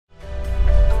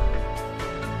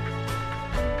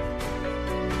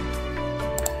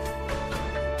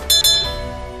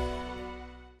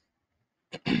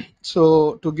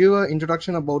So to give an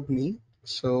introduction about me,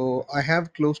 so I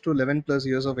have close to 11 plus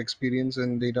years of experience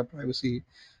in data privacy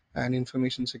and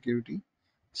information security.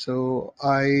 So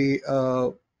I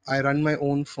run my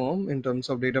own firm in terms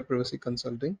of data privacy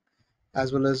consulting,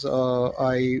 as well as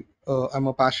I'm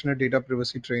a passionate data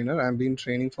privacy trainer. I've been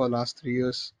training for the last 3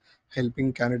 years,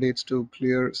 helping candidates to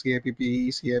clear CIPP,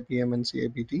 CIPM, and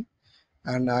CIPT.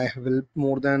 And I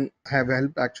have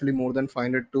helped actually more than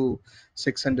 500 to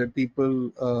 600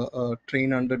 people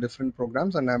train under different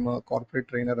programs, and I'm a corporate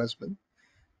trainer as well.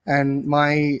 And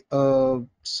my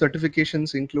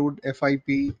certifications include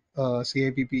FIP,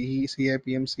 CIPPE,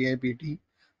 CIPM, CIPT.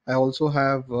 I also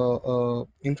have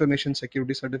information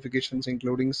security certifications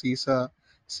including CISA,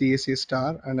 CSA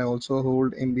Star, and I also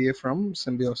hold MBA from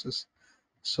Symbiosis.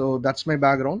 So that's my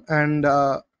background, and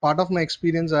part of my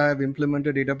experience, I have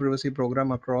implemented data privacy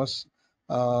program across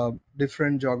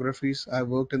different geographies. I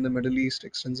worked in the Middle East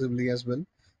extensively as well,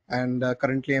 and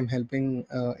currently I'm helping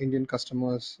Indian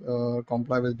customers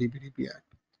comply with DPDP Act.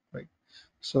 Right.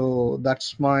 So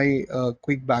that's my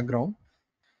quick background.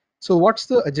 So what's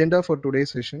the agenda for today's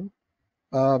session?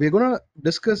 We're going to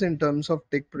discuss in terms of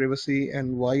tech privacy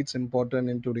and why it's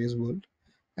important in today's world,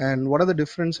 and what are the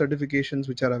different certifications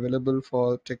which are available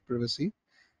for tech privacy.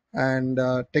 And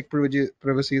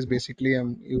privacy is basically,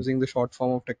 I'm using the short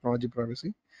form of technology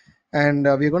privacy. And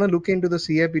we're going to look into the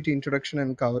CIPT introduction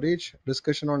and coverage,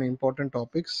 discussion on important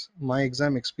topics, my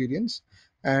exam experience,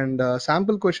 and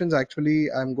sample questions.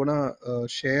 Actually, I'm going to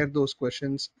share those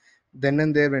questions then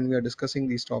and there when we are discussing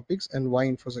these topics, and why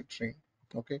InfosecTrain.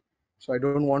 Okay. So I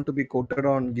don't want to be quoted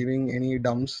on giving any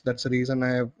dumps. That's the reason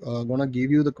I have going to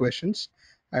give you the questions.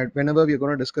 And whenever we're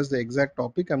going to discuss the exact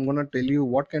topic, I'm going to tell you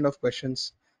what kind of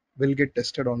questions will get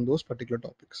tested on those particular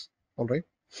topics. All right.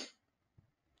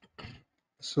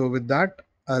 So with that,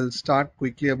 I'll start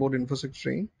quickly about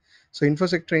InfosecTrain. So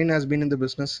InfosecTrain has been in the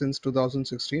business since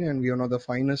 2016, and we are now the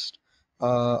finest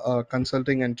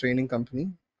consulting and training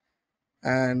company.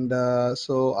 And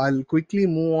so I'll quickly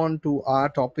move on to our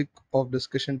topic of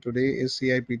discussion today is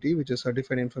CIPT, which is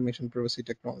Certified Information Privacy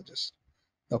Technologist.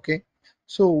 Okay.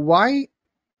 So why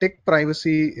tech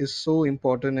privacy is so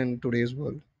important in today's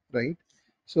world, right?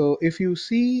 So if you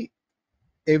see,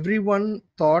 everyone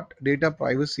thought data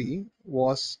privacy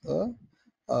was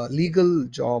a legal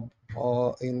job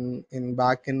in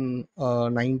back in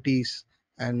 90s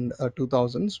and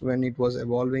 2000s, when it was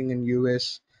evolving in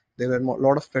US. There were a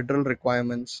lot of federal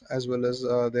requirements, as well as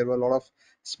there were a lot of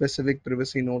specific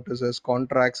privacy notices,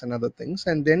 contracts, and other things.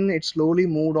 And then it slowly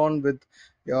moved on with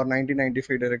your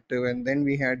 1995 directive, and then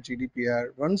we had GDPR.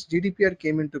 Once GDPR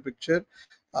came into picture,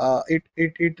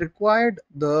 it required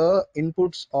the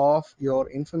inputs of your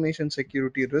information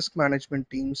security risk management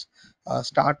teams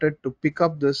started to pick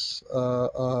up this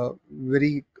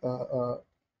very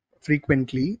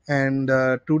frequently. And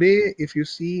today, if you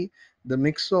see the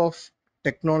mix of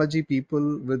technology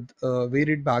people with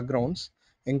varied backgrounds,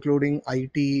 including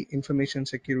IT, information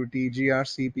security,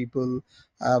 GRC people,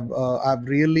 have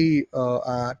really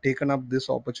taken up this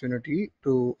opportunity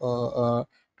to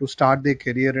start their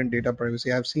career in data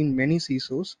privacy. I've seen many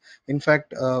CISOs. In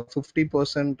fact,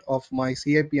 50% of my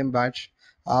CIPM batch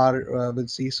are with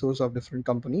CISOs of different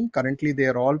company. Currently, they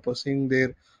are all pursuing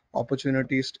their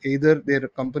opportunities. Either their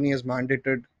company has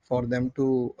mandated for them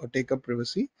to take up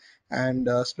privacy, and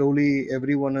slowly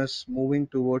everyone is moving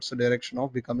towards the direction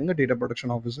of becoming a data protection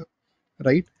officer,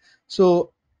 right?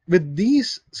 So with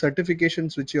these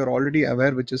certifications, which you're already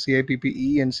aware, which is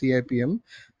CIPPE and CIPM,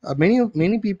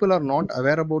 many people are not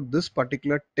aware about this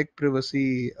particular tech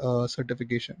privacy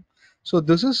certification. So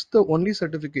this is the only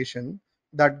certification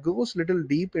that goes little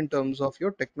deep in terms of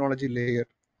your technology layer,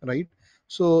 right?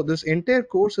 So this entire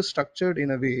course is structured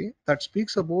in a way that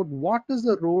speaks about what is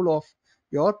the role of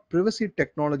your privacy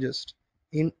technologist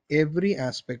in every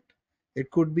aspect. It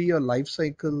could be your life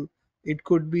cycle, it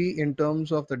could be in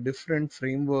terms of the different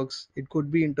frameworks, it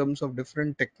could be in terms of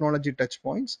different technology touch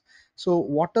points. So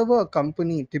whatever a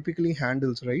company typically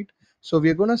handles, right? So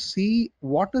we're going to see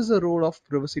what is the role of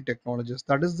privacy technologist.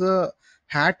 That is the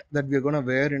hat that we're going to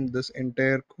wear in this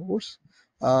entire course.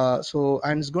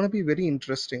 And it's going to be very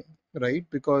interesting, right?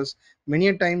 Because many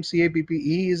a time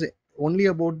CIPPE is only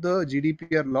about the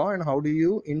GDPR law and how do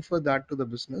you infer that to the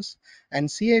business, and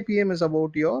CIPM is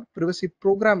about your privacy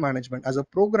program management. As a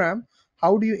program,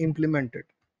 how do you implement it?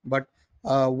 But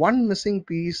one missing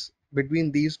piece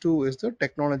between these two is the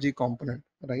technology component,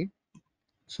 right?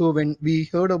 So when we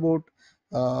heard about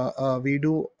we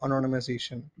do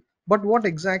anonymization, but what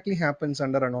exactly happens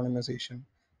under anonymization?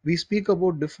 We speak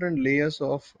about different layers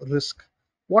of risk.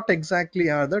 What exactly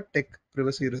are the tech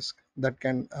privacy risk? that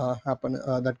can happen,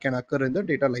 that can occur in the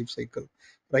data life cycle,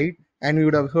 right? And you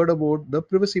would have heard about the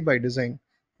privacy by design,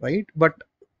 right? But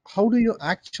how do you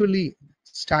actually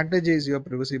strategize your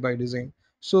privacy by design?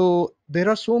 So there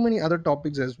are so many other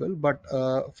topics as well, but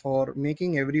for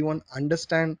making everyone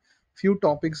understand few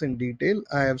topics in detail,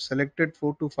 I have selected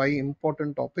 4 to 5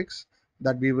 important topics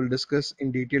that we will discuss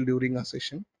in detail during our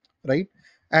session, right?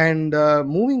 And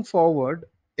moving forward,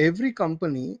 every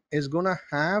company is going to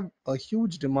have a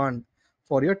huge demand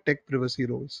for your tech privacy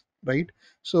roles, right?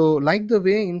 So like the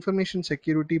way information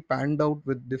security panned out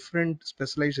with different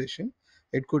specialization,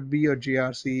 it could be your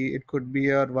GRC, it could be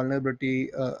your vulnerability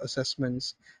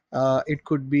assessments, it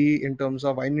could be in terms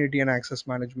of identity and access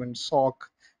management, SOC,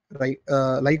 right?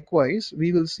 Likewise,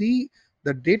 we will see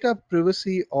the data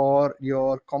privacy or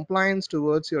your compliance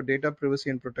towards your data privacy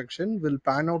and protection will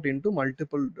pan out into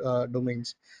multiple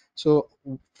domains. So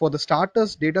for the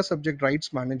starters, data subject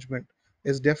rights management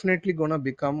is definitely going to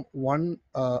become one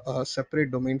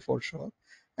separate domain for sure.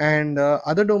 And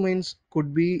other domains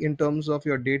could be in terms of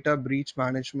your data breach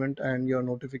management and your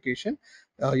notification,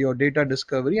 your data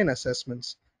discovery and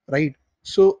assessments, right?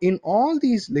 So in all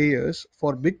these layers,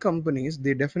 for big companies,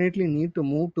 they definitely need to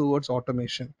move towards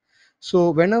automation.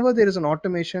 So whenever there is an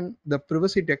automation, the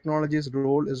privacy technologies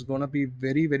role is going to be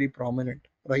very, very prominent,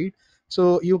 right?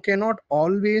 So you cannot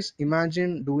always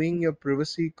imagine doing your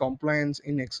privacy compliance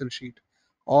in Excel sheet,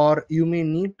 or you may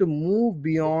need to move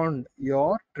beyond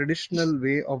your traditional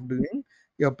way of doing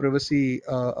your privacy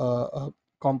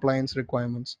compliance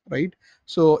requirements, right?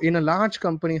 So in a large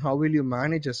company, how will you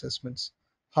manage assessments?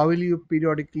 How will you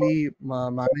periodically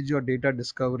manage your data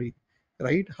discovery,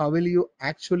 right? How will you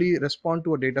actually respond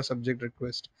to a data subject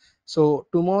request? So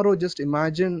tomorrow, just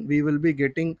imagine we will be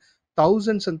getting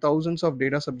thousands and thousands of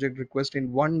data subject requests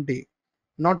in one day.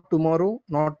 Not tomorrow,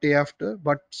 not day after,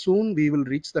 but soon we will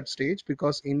reach that stage,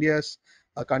 because India is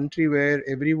a country where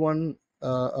everyone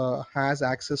has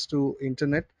access to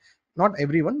internet. Not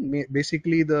everyone,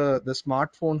 basically the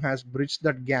smartphone has bridged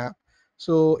that gap.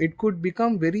 So it could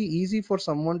become very easy for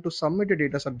someone to submit a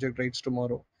data subject rights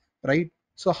tomorrow, right?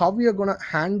 So how we are going to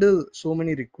handle so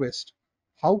many requests,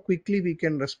 how quickly we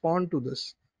can respond to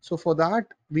this? So for that,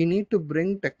 we need to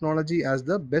bring technology as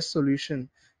the best solution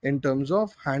in terms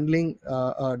of handling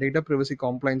data privacy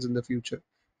compliance in the future,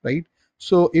 right?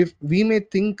 So if we may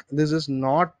think this is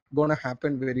not going to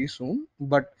happen very soon,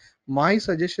 but my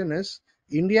suggestion is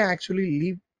India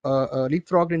actually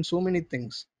leapfrogged in so many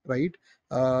things, right?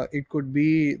 It could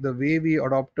be the way we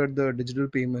adopted the digital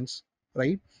payments,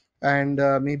 right? And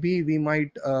maybe we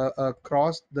might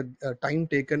cross the time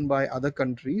taken by other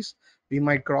countries. We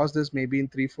might cross this maybe in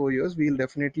 3 4 years. We'll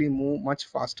definitely move much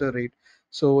faster rate.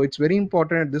 So it's very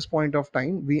important at this point of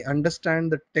time we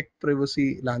understand the tech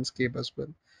privacy landscape as well.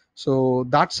 So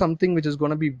that's something which is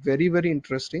going to be very, very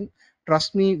interesting.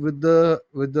 Trust me, with the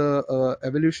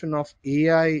evolution of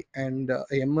AI and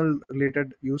ML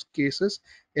related use cases,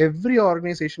 every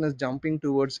organization is jumping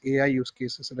towards AI use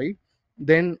cases, right?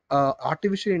 Then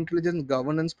artificial intelligence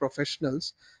governance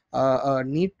professionals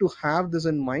need to have this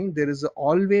in mind. There is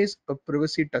always a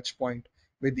privacy touch point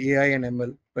with AI and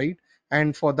ML, right?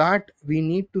 And for that, we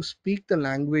need to speak the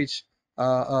language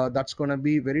that's going to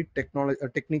be very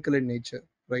technical in nature,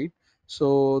 right?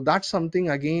 So that's something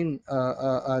again,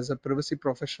 as a privacy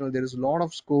professional, there is a lot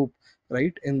of scope,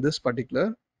 right, in this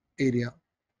particular area,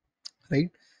 right?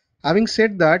 Having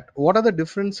said that, what are the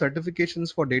different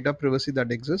certifications for data privacy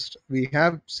that exist? We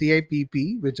have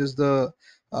CIPP, which is the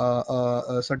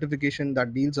certification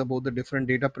that deals about the different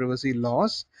data privacy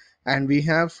laws, and we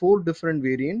have 4 different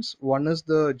variants. One is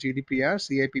the GDPR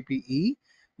CIPP-E,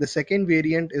 the second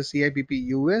variant is CIPP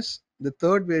US, the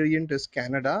third variant is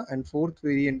Canada, and fourth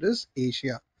variant is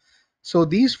Asia. So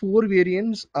these 4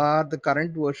 variants are the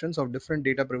current versions of different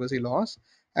data privacy laws.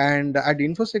 And at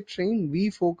InfosecTrain,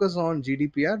 we focus on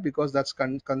GDPR because that's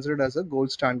considered as a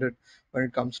gold standard when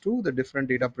it comes to the different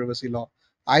data privacy law.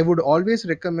 I would always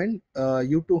recommend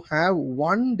you to have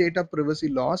one data privacy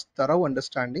laws thorough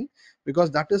understanding,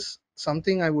 because that is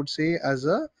something I would say as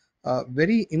a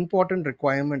very important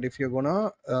requirement if you're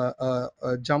gonna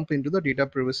jump into the data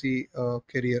privacy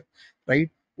career, right?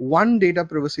 One data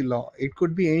privacy law, it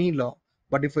could be any law,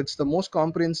 but if it's the most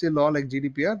comprehensive law like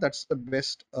GDPR, that's the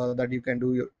best that you can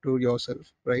do to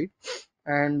yourself, right?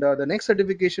 And the next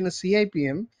certification is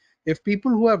CIPM. If people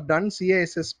who have done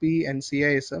CISSP and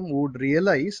CISM would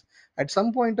realize at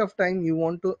some point of time you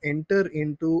want to enter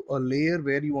into a layer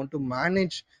where you want to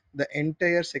manage the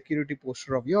entire security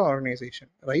posture of your organization,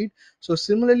 right? So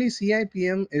similarly,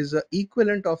 CIPM is a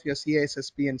equivalent of your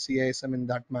CISSP and CISM in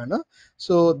that manner.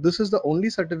 So this is the only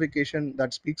certification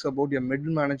that speaks about your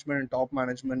middle management and top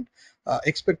management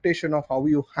expectation of how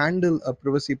you handle a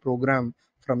privacy program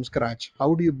from scratch.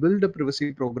 How do you build a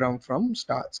privacy program from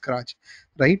scratch,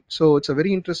 right? So it's a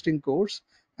very interesting course,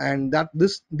 and that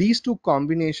these two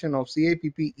combination of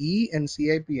CIPPE and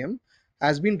CIPM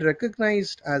has been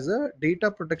recognized as a data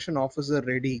protection officer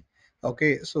ready.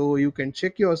 Okay, so you can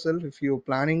check yourself if you're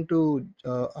planning to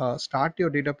start your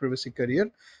data privacy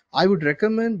career. I would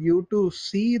recommend you to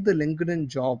see the LinkedIn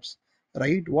jobs,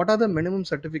 right? What are the minimum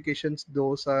certifications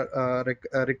those are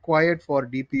required for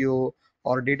DPO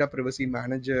or data privacy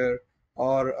manager,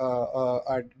 or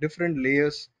at different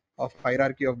layers of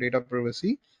hierarchy of data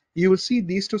privacy. You will see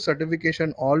these two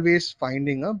certification always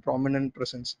finding a prominent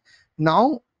presence.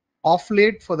 Now, of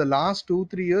late, for the last 2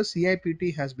 3 years,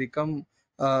 CIPT has become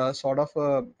sort of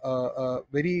a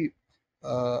very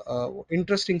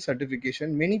interesting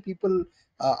certification. Many people,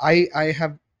 I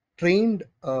have trained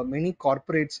many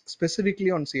corporates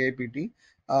specifically on CIPT,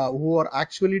 who are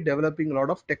actually developing a lot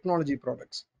of technology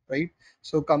products, right?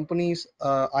 So companies,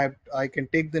 I can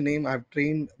take the name. I've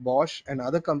trained Bosch and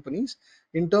other companies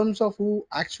in terms of who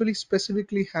actually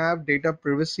specifically have data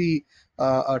privacy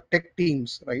tech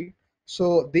teams, right?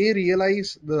 So they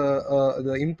realize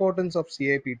the importance of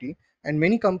CIPT, and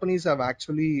many companies have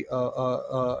actually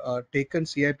taken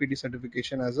CIPT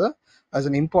certification as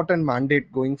an important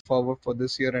mandate going forward for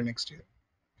this year and next year.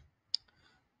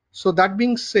 So that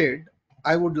being said,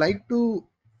 I would like to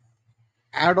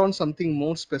add on something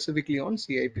more specifically on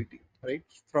CIPT, right?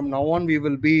 From now on, we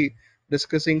will be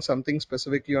discussing something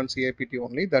specifically on CIPT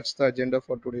only. That's the agenda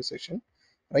for today's session,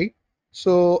 right?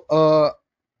 So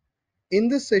in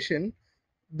this session,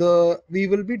 we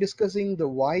will be discussing the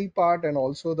why part and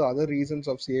also the other reasons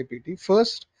of CIPT.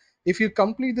 First, if you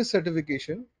complete this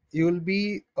certification, you will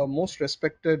be a most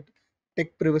respected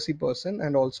tech privacy person,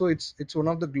 and also it's one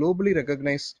of the globally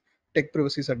recognized tech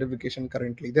privacy certification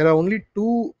currently. There are only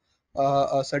two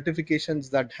certifications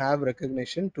that have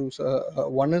recognition.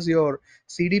 One is your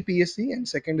CDPSC and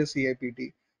second is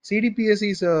CIPT.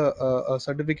 CDPSC is a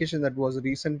certification that was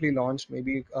recently launched,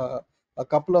 maybe a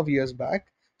couple of years back,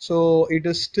 so it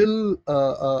is still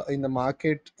in the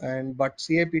market, and but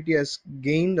CIPT has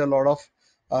gained a lot of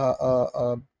uh, uh,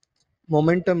 uh,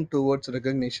 momentum towards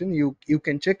recognition. You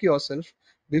can check yourself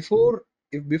before,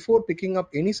 if before picking up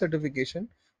any certification,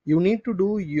 you need to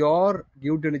do your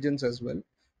due diligence as well.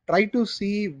 Try to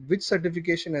see which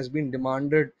certification has been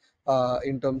demanded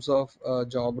in terms of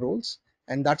job roles,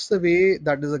 and that's the way,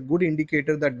 that is a good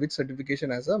indicator that which certification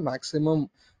has a maximum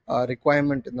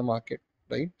requirement in the market,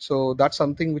 right? So that's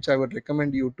something which I would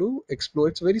recommend you to explore.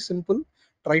 It's very simple.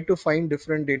 Try to find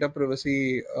different data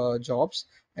privacy jobs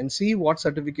and see what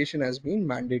certification has been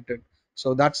mandated.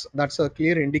 So that's a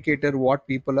clear indicator what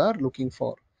people are looking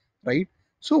for, right?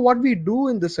 So what we do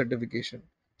in this certification,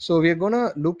 so we are going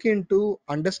to look into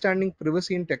understanding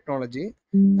privacy in technology,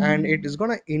 and it is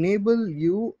going to enable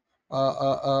you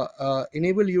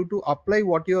to apply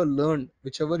what you have learned,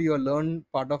 whichever you have learned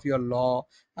part of your law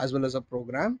as well as a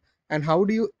program, and how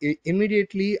do you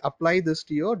immediately apply this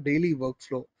to your daily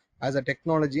workflow as a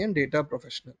technology and data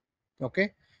professional.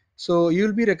 Okay, so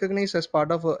you'll be recognized as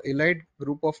part of a elite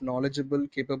group of knowledgeable,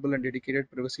 capable, and dedicated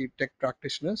privacy tech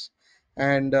practitioners.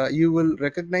 And you will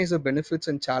recognize the benefits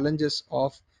and challenges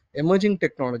of emerging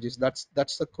technologies.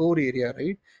 That's the core area,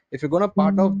 right? If you're gonna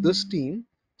part of this team,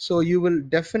 so you will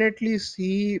definitely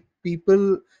see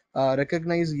people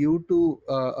recognize you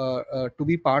to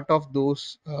be part of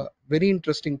those very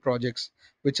interesting projects,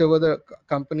 whichever the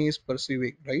company is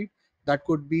pursuing, right? That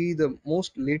could be the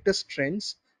most latest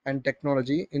trends and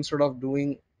technology, instead of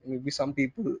doing, maybe some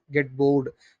people get bored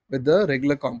with the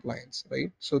regular compliance,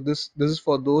 right? So this is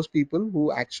for those people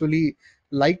who actually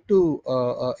like to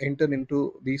enter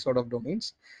into these sort of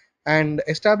domains, and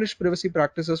establish privacy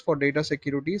practices for data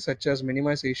security such as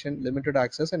minimization, limited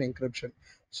access, and encryption.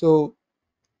 So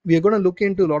we are going to look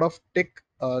into a lot of tech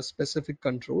specific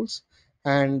controls,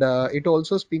 and it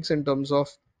also speaks in terms of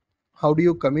how do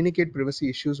you communicate privacy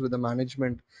issues with the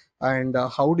management, and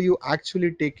how do you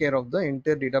actually take care of the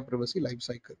entire data privacy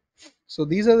lifecycle. So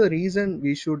these are the reason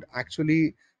we should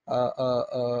actually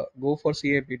go for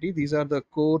CIPT. These are the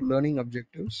core learning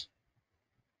objectives.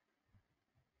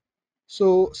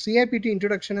 So CIPT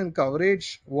introduction and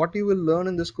coverage, what you will learn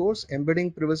in this course,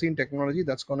 embedding privacy in technology,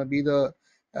 that's going to be the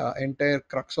entire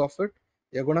crux of it.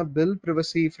 You're going to build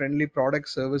privacy friendly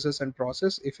products, services, and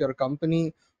process. If you're a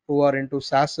company who are into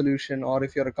SaaS solution, or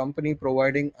if you're a company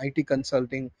providing IT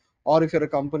consulting, or if you're a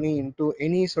company into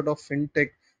any sort of fintech.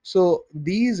 So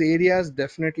these areas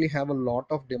definitely have a lot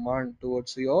of demand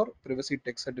towards your privacy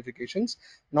tech certifications.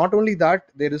 Not only that,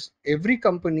 there is every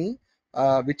company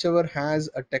whichever has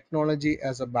a technology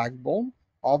as a backbone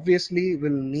obviously will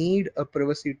need a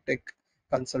privacy tech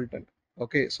consultant.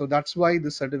 Okay, so that's why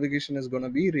this certification is going to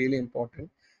be really important.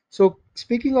 So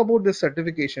speaking about this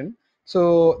certification,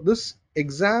 so this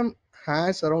exam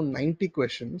has around 90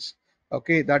 questions,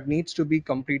 okay, that needs to be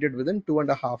completed within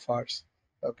 2.5 hours.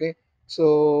 Okay,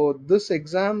 so this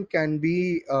exam can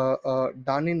be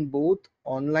done in both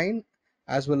online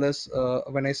as well as,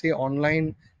 when I say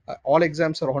online, all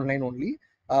exams are online only.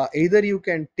 Either you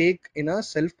can take in a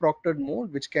self-proctored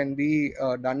mode, which can be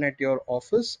done at your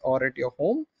office or at your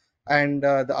home, and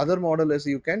the other model is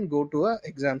you can go to a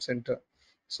exam center.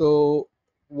 So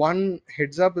one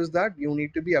heads up is that you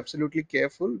need to be absolutely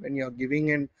careful when you're giving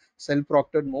in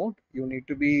self-proctored mode. You need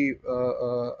to be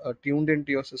tuned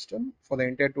into your system for the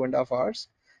entire 2.5 hours.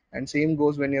 And same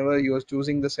goes whenever you are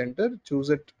choosing the center, choose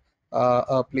it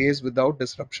a place without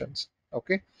disruptions.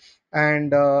 Okay,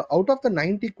 and out of the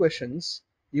 90 questions,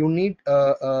 you need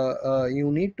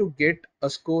to get a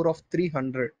score of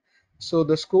 300. So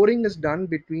the scoring is done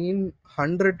between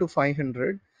 100 to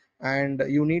 500, and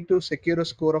you need to secure a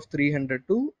score of 300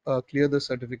 to clear the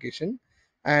certification.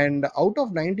 And out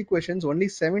of 90 questions, only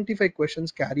 75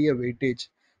 questions carry a weightage.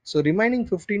 So remaining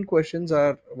 15 questions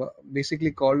are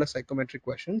basically called as psychometric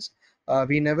questions.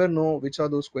 We never know which are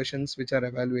those questions which are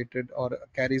evaluated or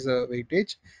carries a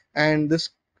weightage. And this,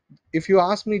 if you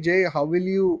ask me, Jay, how will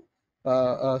you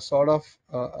sort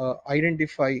of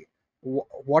identify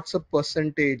what's a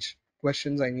percentage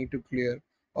questions I need to clear,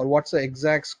 or what's the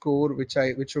exact score which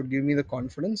should give me the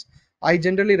confidence? I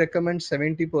generally recommend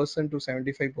 70% to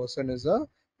 75%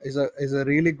 is a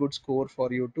really good score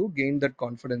for you to gain that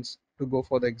confidence to go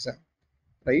for the exam,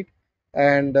 right?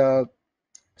 And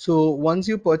so once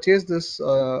you purchase this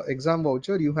exam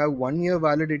voucher, you have 1 year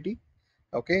validity,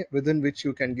 okay, within which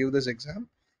you can give this exam.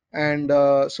 And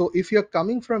so if you're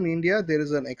coming from India, there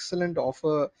is an excellent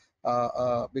offer,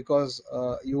 because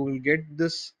you will get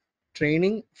this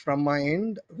training from my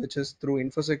end, which is through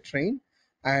InfosecTrain.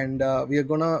 And we are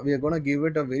gonna give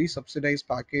it a very subsidized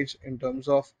package in terms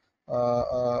of,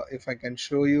 if I can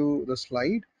show you the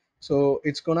slide. So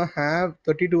it's gonna have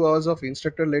 32 hours of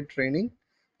instructor led training.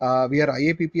 We are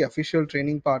IAPP official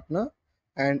training partner,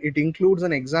 and it includes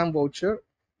an exam voucher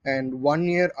and 1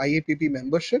 year IAPP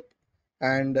membership,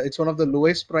 and it's one of the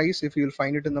lowest price if you'll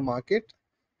find it in the market.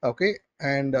 Okay,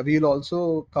 and we'll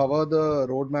also cover the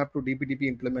roadmap to DPTP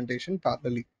implementation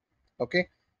parallelly. Okay,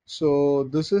 so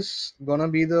this is gonna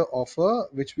be the offer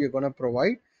which we are gonna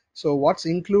provide. So what's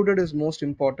included is most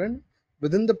important.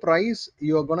 Within the price,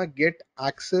 you are gonna get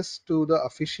access to the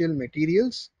official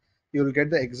materials. You'll get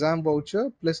the exam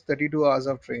voucher plus 32 hours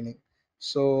of training.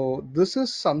 So this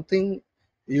is something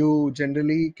you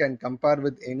generally can compare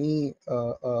with any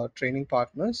training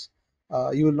partners.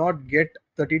 You will not get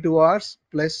 32 hours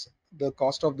plus the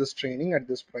cost of this training at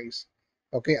this price.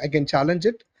 Okay, I can challenge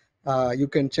it. You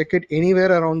can check it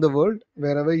anywhere around the world,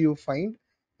 wherever you find.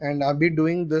 And I've been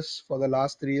doing this for the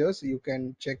last 3 years. You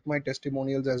can check my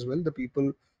testimonials as well, the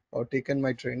people who have taken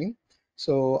my training.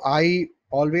 So I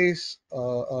always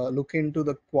look into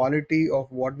the quality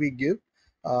of what we give,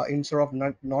 instead of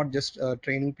not just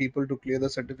training people to clear the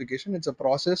certification. It's a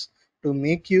process to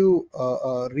make you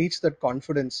reach that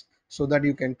confidence so that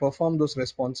you can perform those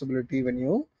responsibility when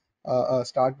you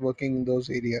start working in those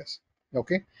areas.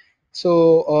 Okay,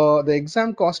 so the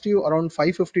exam cost you around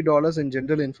 $550 in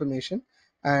general information,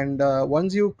 and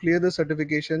once you clear the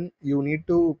certification, you need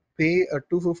to pay a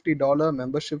 $250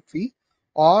 membership fee,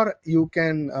 or you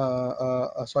can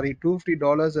sorry,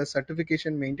 $250 as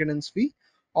certification maintenance fee,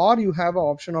 or you have an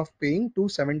option of paying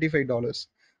 $275.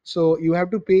 So you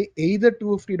have to pay either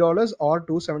 $250 or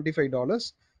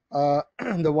 $275.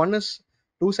 The one is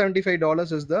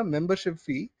 $275 is the membership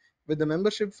fee. With the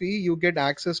membership fee, you get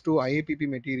access to IAPP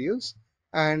materials,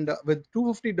 and with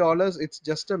 $250, it's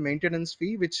just a maintenance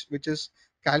fee, which is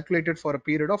calculated for a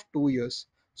period of 2 years.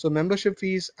 So membership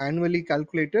fee is annually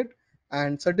calculated,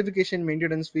 and certification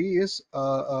maintenance fee is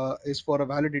for a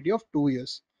validity of 2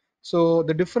 years. So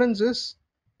the difference is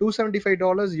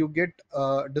 $275. You get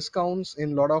discounts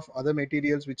in a lot of other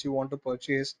materials which you want to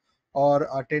purchase, or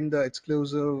attend the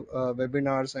exclusive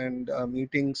webinars and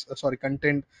meetings. Sorry,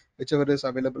 content whichever is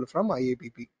available from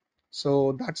IAPP.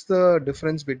 So that's the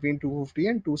difference between 250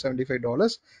 and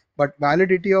 $275. But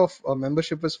validity of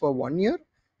membership is for 1 year,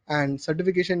 and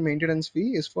certification maintenance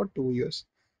fee is for 2 years.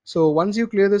 So once you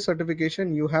clear the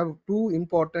certification, you have two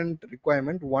important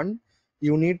requirement. One,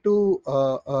 you need to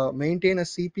maintain a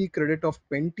CP credit of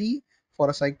 20 for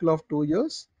a cycle of 2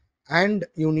 years, and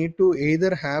you need to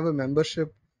either have a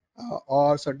membership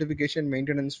or certification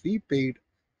maintenance fee paid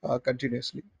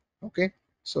continuously. Okay,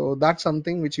 so that's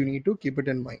something which you need to keep it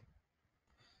in mind.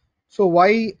 So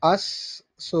why us?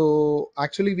 So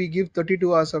actually we give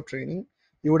 32 hours of training.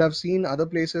 You would have seen other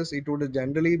places it would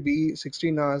generally be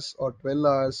 16 hours or 12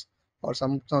 hours or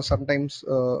sometimes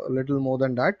a little more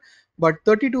than that. But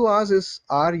 32 hours is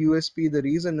our USP. The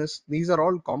reason is these are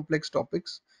all complex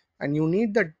topics and you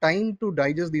need the time to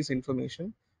digest these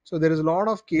information. So there is a lot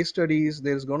of case studies.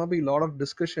 There's going to be a lot of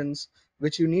discussions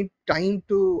which you need time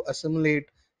to assimilate.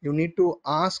 You need to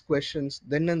ask questions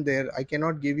then and there. I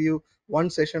cannot give you one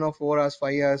session of 4 hours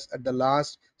 5 hours at the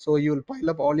last, so you will pile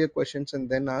up all your questions and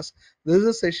then ask. This is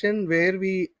a session where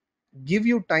we give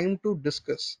you time to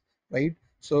discuss, right?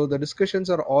 So the discussions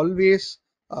are always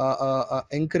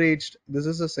encouraged. This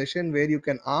is a session where you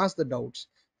can ask the doubts,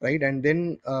 right? And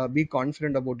then be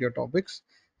confident about your topics.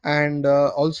 And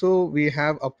also we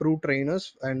have approved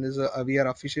trainers, and we are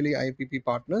officially IAPP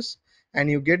partners, and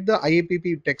you get the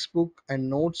IAPP textbook and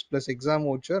notes plus exam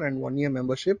voucher and 1 year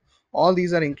membership. All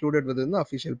these are included within the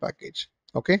official package.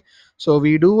 Okay, so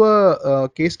we do a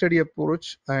case study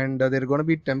approach, and there are going to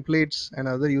be templates and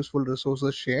other useful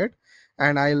resources shared,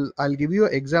 and I'll give you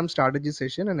an exam strategy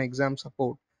session and exam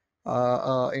support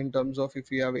in terms of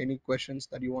if you have any questions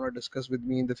that you want to discuss with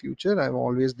me in the future. I'm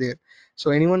always there.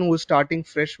 So anyone who is starting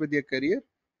fresh with their career,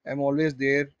 I'm always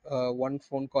there, one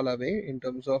phone call away in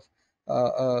terms of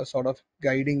sort of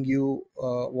guiding you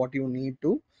what you need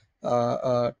to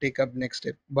take up next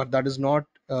step. But that is not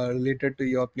related to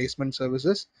your placement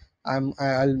services.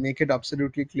 I'll make it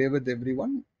absolutely clear with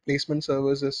everyone. Placement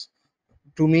services,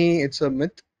 to me, it's a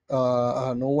myth.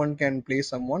 No one can place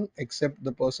someone except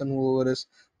the person who is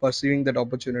pursuing that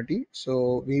opportunity.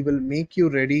 So we will make you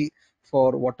ready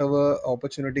for whatever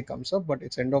opportunity comes up. But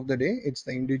it's end of the day, it's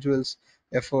the individual's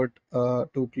effort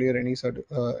to clear any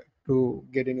to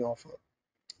get any offer.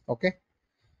 Okay,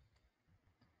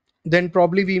 then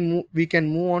probably we can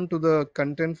move on to the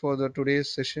content for the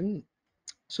today's session.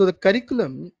 So the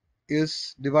curriculum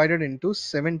is divided into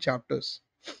 7 chapters.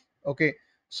 Okay,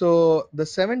 so the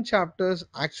 7 chapters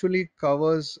actually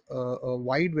covers a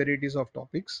wide varieties of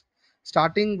topics,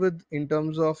 starting with in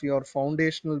terms of your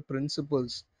foundational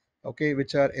principles, okay,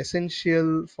 which are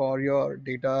essential for your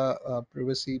data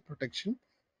privacy protection.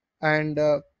 And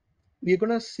we're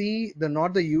going to see the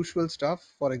not the usual stuff.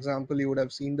 For example, you would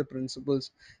have seen the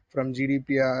principles from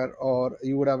GDPR, or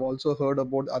you would have also heard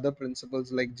about other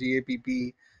principles like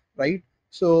GAPP, right?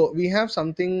 So we have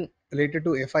something related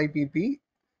to FIPP,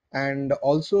 and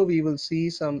also we will see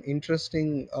some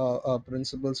interesting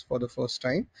principles for the first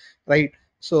time, right?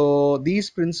 So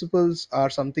these principles are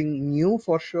something new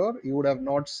for sure. You would have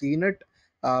not seen it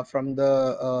from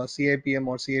the CIPM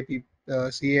or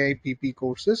CIPP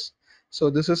courses. So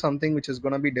this is something which is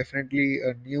going to be definitely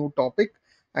a new topic.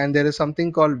 And there is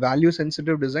something called value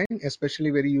sensitive design,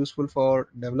 especially very useful for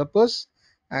developers.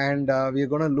 And we are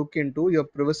going to look into your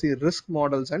privacy risk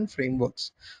models and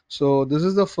frameworks. So this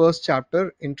is the first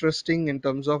chapter, interesting in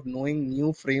terms of knowing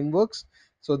new frameworks.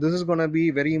 So this is going to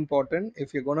be very important.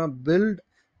 If you're going to build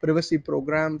privacy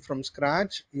program from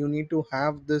scratch, you need to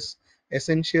have this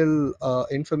essential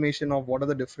information of what are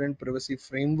the different privacy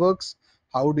frameworks,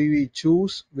 how do we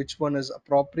choose which one is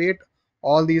appropriate.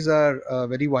 All these are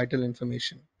very vital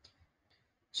information.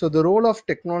 So the role of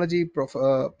technology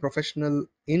professional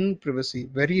in privacy,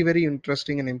 very, very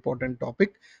interesting and important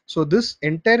topic. So this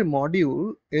entire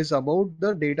module is about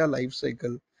the data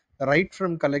lifecycle, right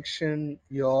from collection,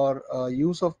 your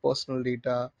use of personal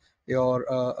data,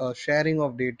 your sharing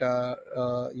of data,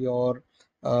 your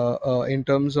in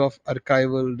terms of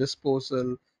archival,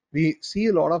 disposal. We see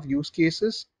a lot of use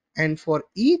cases, and for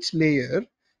each layer,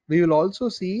 we will also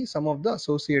see some of the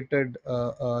associated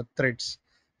threats,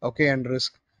 okay, and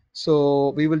risk. So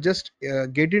we will just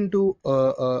get into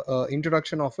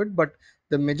introduction of it, but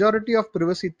the majority of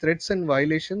privacy threats and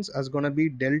violations is going to be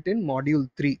dealt in module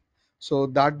 3. So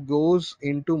that goes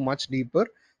into much deeper.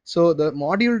 So the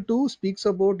module 2 speaks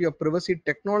about your privacy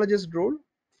technologist role.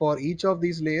 For each of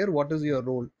these layer, what is your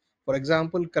role? For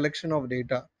example, collection of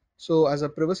data. So as a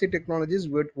privacy technologist,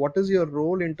 what is your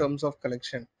role in terms of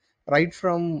collection, right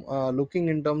from looking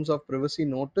in terms of privacy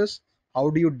notice, how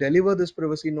do you deliver this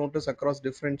privacy notice across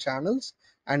different channels,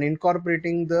 and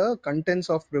incorporating the contents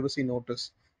of privacy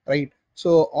notice, right?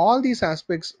 So all these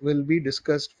aspects will be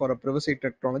discussed for a privacy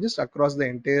technologist across the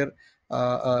entire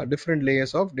different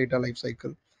layers of data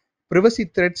lifecycle. Privacy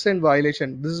threats and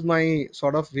violation. This is my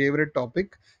sort of favorite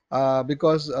topic,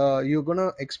 because you're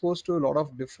gonna expose to a lot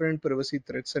of different privacy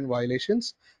threats and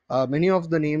violations. Many of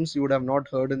the names you would have not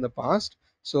heard in the past.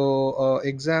 So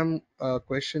exam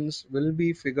questions will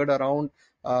be figured around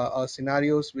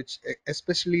scenarios which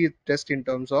especially test in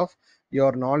terms of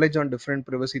your knowledge on different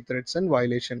privacy threats and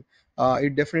violation.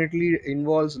 It definitely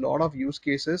involves a lot of use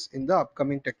cases in the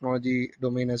upcoming technology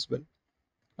domain as well.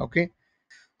 Okay.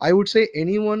 I would say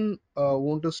anyone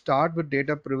want to start with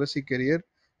data privacy career,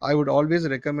 I would always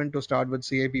recommend to start with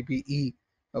CIPPE.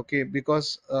 Okay,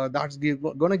 because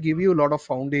gonna give you a lot of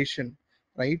foundation,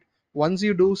 right? Once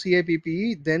you do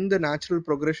CIPPE, then the natural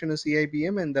progression is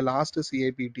CIPM and the last is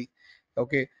CIPT.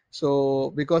 Okay,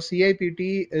 so because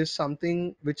CIPT is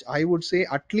something which I would say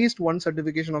at least one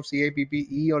certification of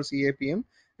CIPPE or CIPM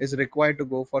is required to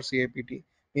go for CIPT.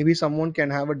 Maybe someone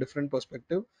can have a different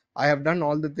perspective. I have done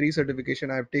all the three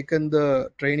certification. I have taken the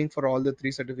training for all the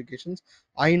three certifications.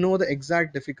 I know the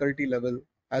exact difficulty level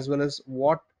as well as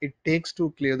what it takes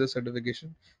to clear the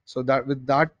certification. So that with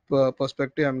that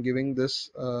perspective, I'm giving this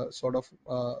sort of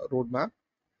roadmap.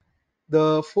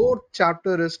 The fourth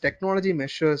chapter is technology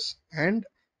measures and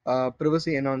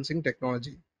privacy enhancing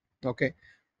technology. Okay,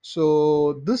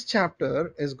 so this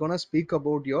chapter is going to speak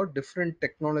about your different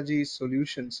technology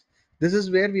solutions. This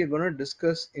is where we are going to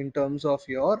discuss in terms of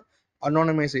your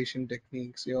anonymization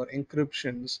techniques, your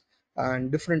encryptions,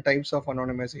 and different types of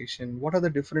anonymization. What are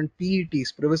the different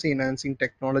PETs, privacy enhancing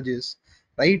technologies,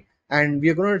 right? And we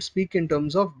are going to speak in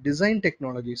terms of design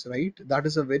technologies, right? That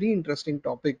is a very interesting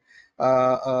topic.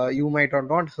 You might have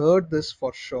not heard this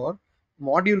for sure.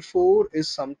 Module 4 is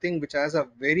something which has a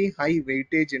very high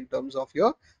weightage in terms of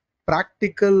your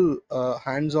practical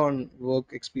hands-on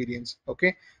work experience.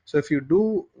 Okay, so if you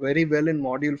do very well in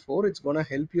module 4, it's going to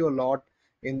help you a lot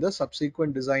in the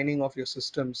subsequent designing of your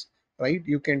systems, right?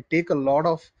 You can take a lot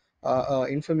of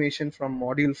information from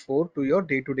module 4 to your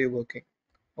day-to-day working.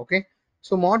 Okay,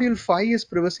 so module 5 is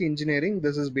privacy engineering.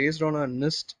 This is based on a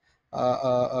NIST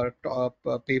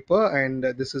paper, and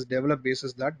this is developed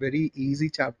basis that very easy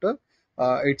chapter.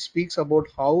 It speaks about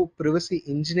how privacy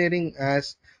engineering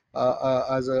as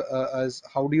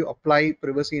how do you apply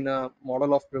privacy in a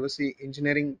model of privacy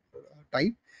engineering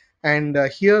type. And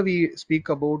here we speak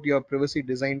about your privacy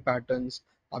design patterns,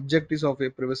 objectives of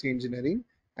your privacy engineering,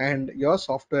 and your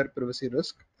software privacy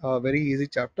risk. Very easy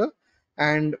chapter.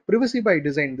 And privacy by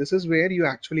design, this is where you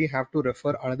actually have to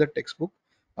refer another textbook.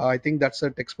 I think that's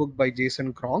a textbook by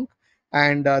Jason Kronk.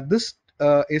 And this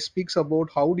it speaks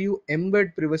about how do you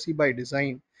embed privacy by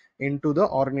design into the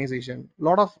organization. A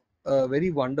lot of very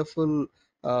wonderful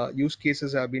use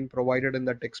cases have been provided in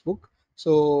the textbook.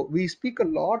 So we speak a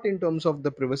lot in terms of the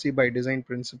privacy by design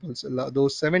principles,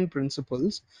 those 7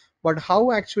 principles, but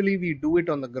how actually we do it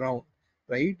on the ground,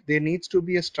 right? There needs to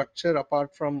be a structure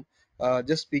apart from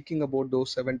just speaking about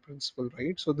those 7 principles,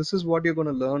 right? So this is what you're going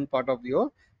to learn part of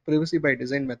your privacy by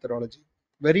design methodology.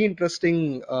 Very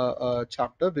interesting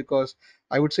chapter, because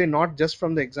I would say not just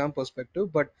from the exam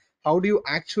perspective, but how do you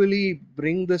actually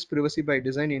bring this privacy by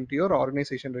design into your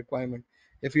organization requirement?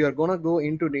 If you are going to go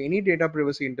into any data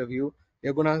privacy interview,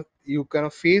 you gonna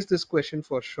face this question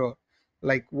for sure.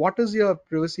 Like, what is your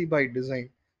privacy by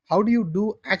design? How do you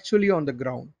do actually on the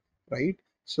ground, right?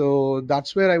 So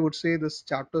that's where I would say this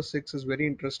chapter 6 is very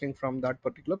interesting from that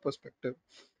particular perspective.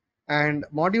 And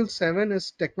module 7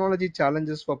 is technology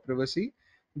challenges for privacy.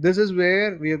 This is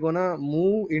where we are going to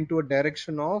move into a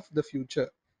direction of the future,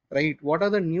 right? What are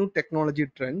the new technology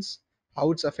trends,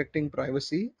 how it's affecting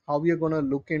privacy, how we are going to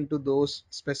look into those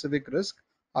specific risks,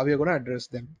 how we are going to address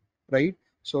them, right?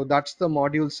 So that's the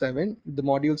module 7. The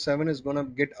module 7 is going to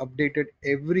get updated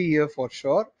every year for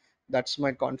sure. That's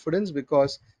my confidence,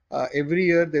 because every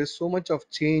year there's so much of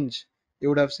change. You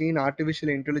would have seen artificial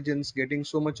intelligence getting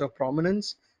so much of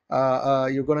prominence.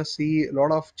 You're going to see a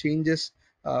lot of changes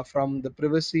from the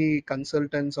privacy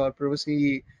consultants or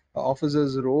privacy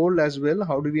officers role as well.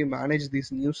 How do we manage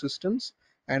these new systems,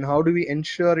 and how do we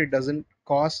ensure it doesn't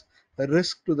cause a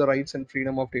risk to the rights and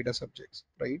freedom of data subjects,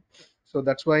 right? So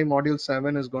that's why module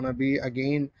 7 is going to be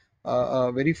again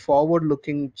a very forward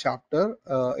looking chapter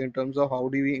in terms of how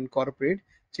do we incorporate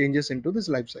changes into this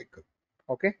life cycle.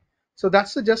 Okay, so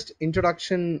that's the just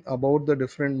introduction about the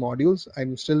different modules.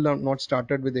 I'm still not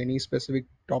started with any specific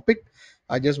topic.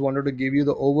 I just wanted to give you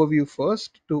the overview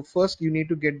first. To first, you need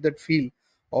to get that feel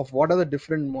of what are the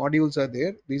different modules are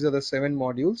there. These are the 7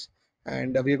 modules,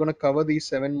 and we're going to cover these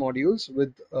 7 modules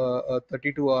with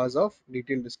 32 hours of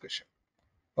detailed discussion.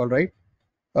 All right.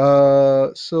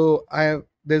 So I have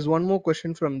there's one more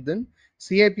question from then.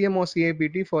 CIPM or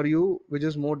CIPT for you, which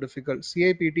is more difficult?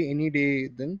 CIPT any day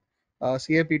then.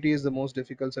 CIPT is the most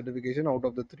difficult certification out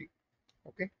of the three.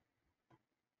 Okay.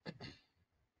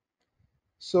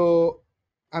 So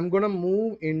I'm going to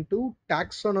move into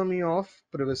taxonomy of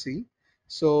privacy.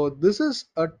 So this is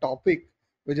a topic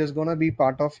which is going to be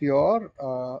part of your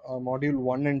module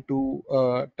 1 and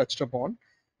 2 touched upon.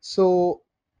 So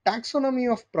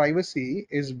taxonomy of privacy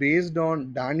is based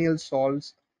on Daniel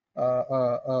Sol's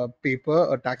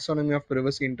paper, a taxonomy of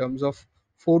privacy in terms of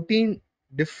 14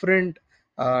 different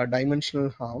dimensional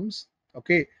harms.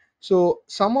 Okay. So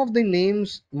some of the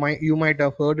names you might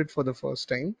have heard it for the first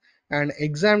time, and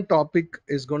exam topic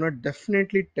is going to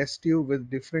definitely test you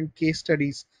with different case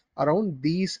studies around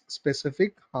these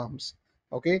specific harms.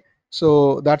 Okay,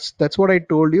 so that's what I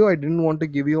told you. I didn't want to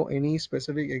give you any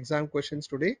specific exam questions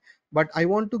today, but I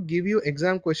want to give you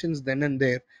exam questions then and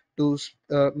there to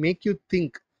make you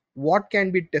think what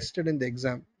can be tested in the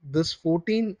exam. This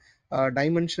 14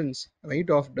 dimensions, right,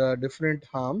 of the different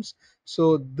harms.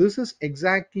 So this is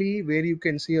exactly where you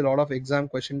can see a lot of exam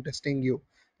question testing you,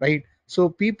 right? So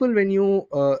people, when you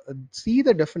see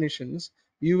the definitions,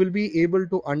 you will be able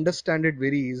to understand it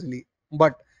very easily.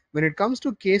 But when it comes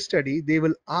to case study, they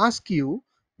will ask you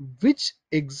which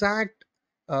exact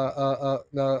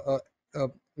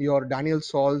your Daniel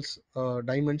Sol's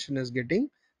dimension is getting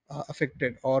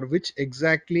affected, or which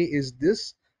exactly is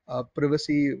this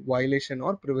privacy violation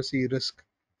or privacy risk,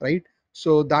 right?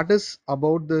 So that is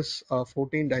about this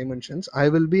 14 dimensions. I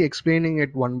will be explaining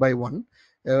it one by one,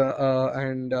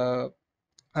 and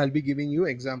I'll be giving you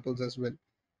examples as well.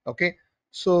 Okay.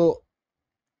 So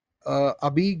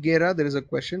Abhi Gera, there is a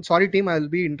question. Sorry, team, I'll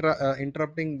be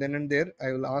interrupting then and there.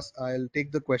 I'll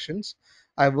take the questions.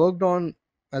 I worked on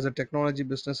as a technology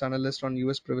business analyst on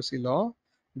US privacy law.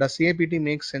 Does CIPT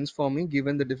make sense for me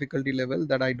given the difficulty level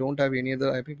that I don't have any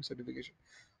other IPP certification?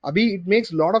 Abhi, it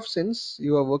makes a lot of sense.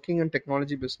 You are working in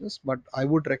technology business, but I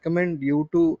would recommend you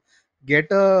to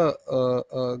get a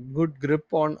good grip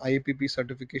on IPP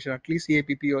certification, at least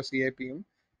CIPP or CIPM,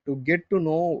 to get to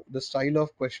know the style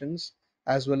of questions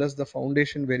as well as the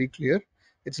foundation very clear.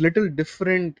 It's little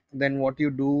different than what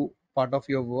you do part of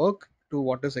your work to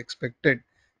what is expected,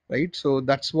 right? So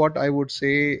that's what I would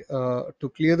say.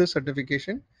 To clear the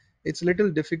certification, it's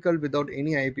little difficult without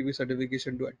any IPP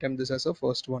certification to attempt this as a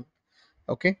first one.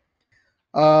 Okay.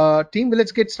 Team,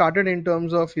 let's get started in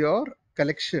terms of your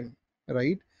collection,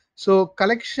 right? So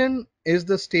collection is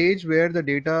the stage where the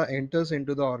data enters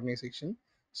into the organization.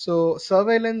 So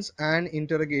surveillance and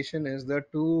interrogation is the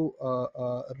two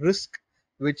risk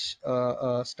which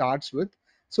starts with.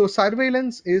 So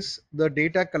surveillance is the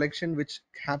data collection which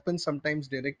happens sometimes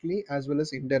directly as well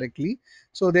as indirectly.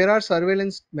 So there are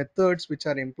surveillance methods which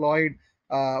are employed.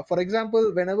 For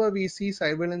example, whenever we see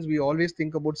surveillance, we always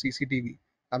think about CCTV.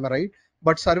 Am I right?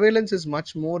 But surveillance is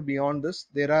much more beyond this.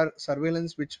 There are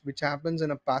surveillance which happens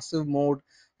in a passive mode,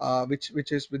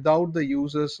 which is without the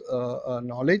user's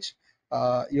knowledge.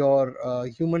 Your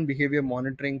human behavior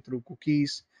monitoring through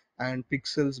cookies and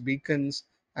pixels, beacons,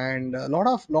 and a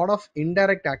lot of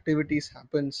indirect activities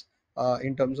happens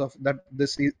in terms of that.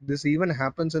 This even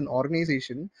happens in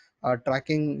organization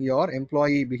tracking your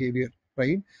employee behavior,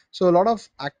 right? So a lot of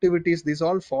activities, this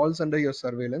all falls under your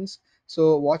surveillance.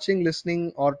 So watching,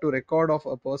 listening, or to record of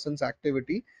a person's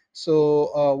activity.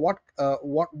 So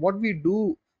what we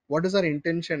do, what is our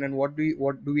intention, and what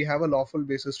do we have a lawful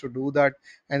basis to do that?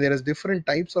 And there is different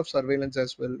types of surveillance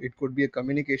as well. It could be a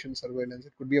communication surveillance,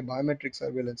 it could be a biometric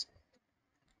surveillance,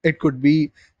 it could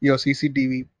be your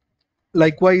CCTV.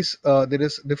 Likewise, there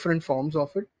is different forms of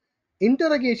it.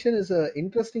 Interrogation is an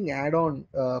interesting add-on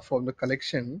for the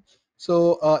collection.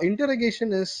 So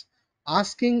interrogation is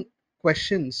asking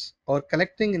questions or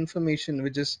collecting information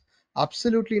which is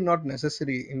absolutely not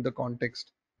necessary in the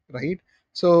context, right?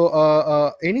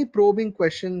 So any probing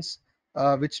questions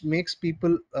which makes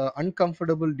people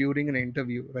uncomfortable during an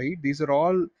interview, right? These are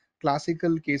all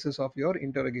classical cases of your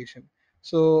interrogation.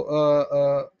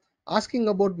 So asking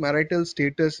about marital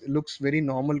status looks very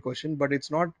normal question, but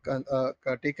it's not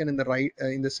taken in the right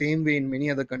in the same way in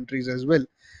many other countries as well.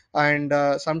 And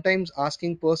sometimes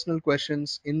asking personal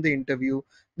questions in the interview,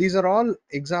 these are all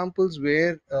examples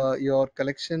where your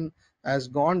collection has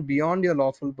gone beyond your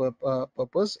lawful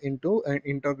purpose into an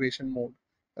interrogation mode,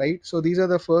 right? So these are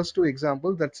the first two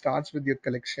examples that starts with your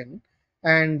collection.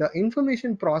 And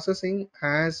information processing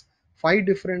has five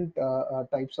different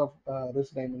types of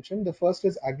risk dimension. The first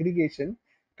is aggregation,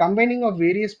 combining of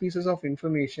various pieces of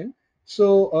information.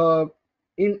 So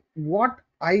in what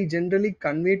I generally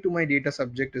convey to my data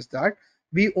subject is that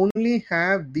we only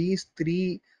have these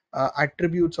three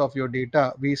attributes of your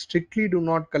data. We strictly do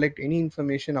not collect any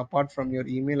information apart from your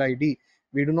email ID.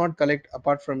 We do not collect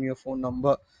apart from your phone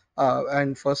number.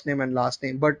 and first name and last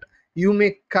name, but you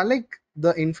may collect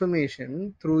the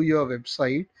information through your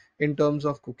website in terms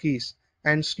of cookies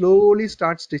and slowly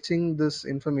start stitching this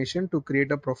information to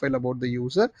create a profile about the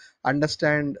user,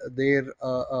 understand their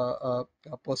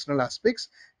personal aspects.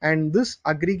 And this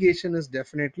aggregation is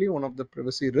definitely one of the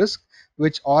privacy risk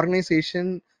which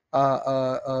organization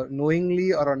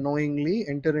knowingly or unknowingly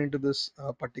enter into this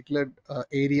particular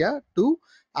area to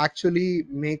actually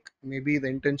make, maybe the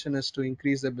intention is to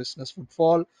increase the business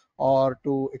footfall or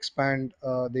to expand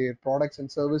their products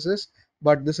and services.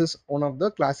 But this is one of the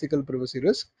classical privacy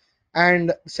risk.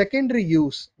 And secondary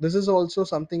use, this is also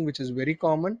something which is very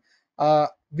common.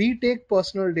 We take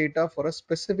personal data for a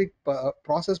specific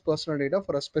process personal data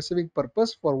for a specific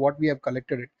purpose for what we have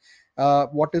collected it,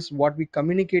 what we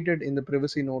communicated in the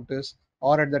privacy notice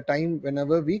or at the time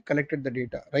whenever we collected the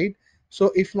data, right?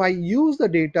 So if I use the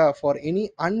data for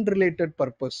any unrelated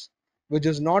purpose which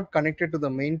is not connected to the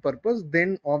main purpose,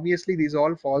 then obviously these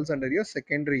all falls under your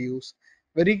secondary use.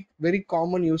 Very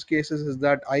common use cases is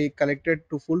that I collected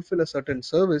to fulfill a certain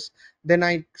service, then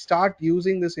I start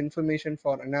using this information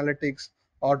for analytics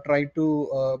or try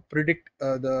to predict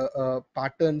the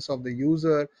patterns of the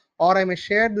user, or I may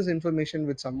share this information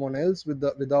with someone else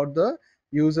without the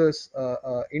user's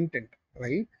intent,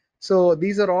 right? So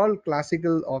these are all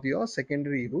classical of your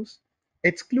secondary use.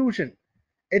 Exclusion.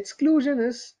 Exclusion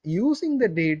is using the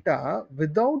data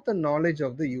without the knowledge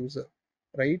of the user,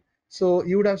 right? So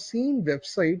you would have seen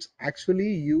websites actually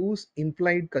use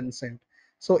implied consent.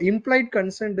 So implied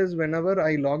consent is whenever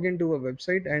I log into a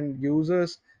website and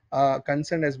users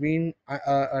consent has been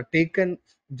taken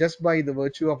just by the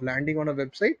virtue of landing on a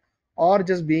website or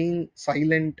just being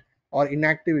silent or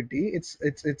inactivity,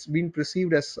 it's been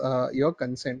perceived as your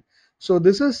consent. So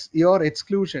this is your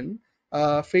exclusion.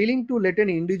 Failing to let an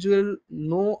individual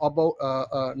know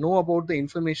about the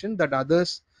information that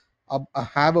others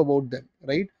have about them,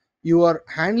 right? You are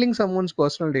handling someone's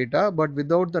personal data but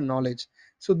without the knowledge.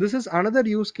 So this is another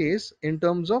use case in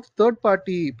terms of third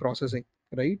party processing,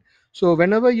 right? So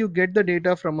whenever you get the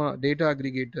data from data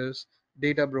aggregators,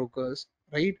 data brokers,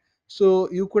 right? So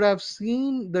you could have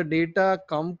seen the data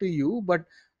come to you, but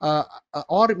uh,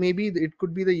 or maybe it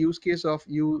could be the use case of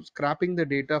you scrapping the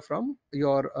data from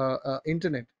your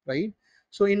internet, right?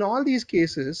 So in all these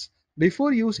cases,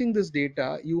 before using this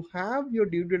data, you have your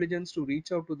due diligence to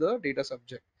reach out to the data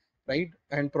subject, right?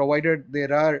 And provided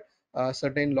there are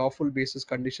certain lawful basis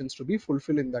conditions to be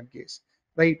fulfilled in that case,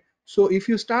 right? So if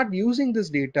you start using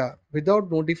this data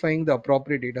without notifying the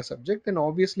appropriate data subject, then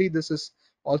obviously this is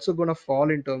also going to fall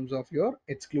in terms of your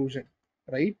exclusion,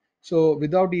 right? So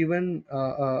without even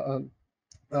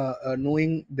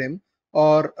knowing them,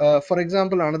 or for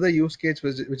example, another use case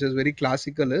which is very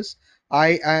classical is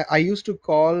I used to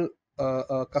call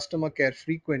customer care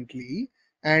frequently,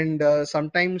 and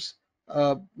sometimes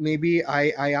maybe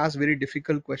I ask very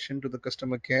difficult question to the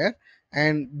customer care,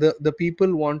 and the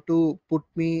people want to put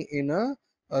me in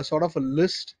a sort of a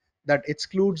list that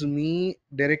excludes me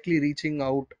directly reaching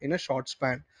out in a short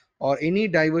span, or any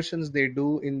diversions they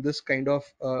do in this kind of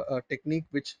technique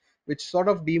which sort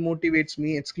of demotivates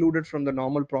me, excluded from the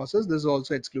normal process. This is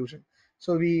also exclusion.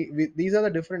 So we these are the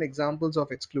different examples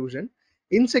of exclusion.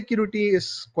 Insecurity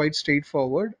is quite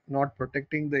straightforward, not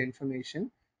protecting the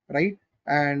information, right?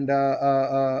 And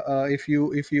if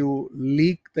you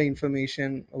leak the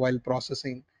information while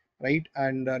processing, right,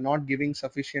 and not giving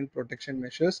sufficient protection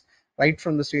measures right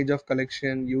from the stage of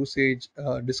collection, usage,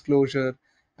 disclosure,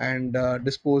 and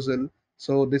disposal.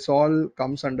 So this all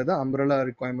comes under the umbrella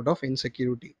requirement of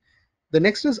insecurity. The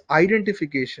next is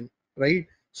identification, right?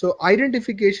 So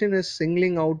identification is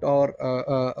singling out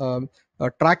or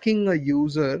tracking a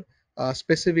user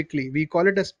specifically. We call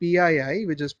it as PII,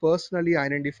 which is personally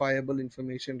identifiable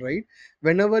information, right?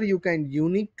 Whenever you can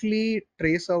uniquely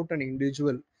trace out an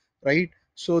individual, right?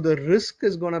 So the risk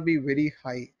is going to be very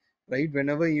high, right?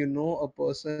 Whenever you know a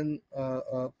person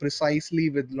precisely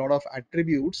with a lot of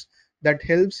attributes, that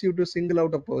helps you to single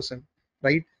out a person,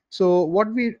 right? So what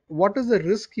is the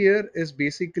risk here is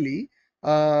basically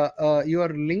you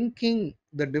are linking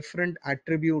the different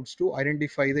attributes to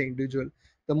identify the individual.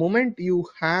 The moment you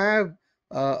have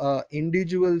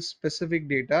individual specific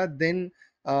data, then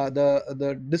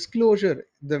the disclosure,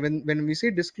 when we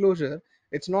say disclosure,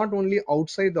 it's not only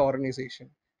outside the organization,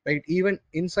 right? Even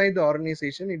inside the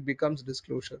organization it becomes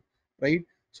disclosure, right?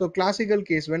 So classical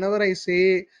case, whenever I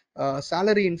say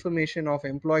salary information of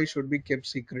employee should be kept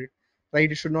secret,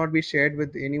 right? It should not be shared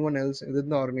with anyone else within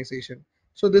the organization.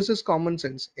 So this is common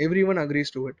sense, everyone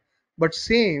agrees to it. But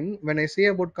same when I say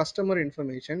about customer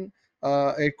information,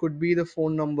 it could be the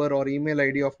phone number or email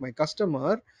ID of my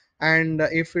customer, and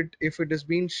if it is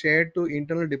being shared to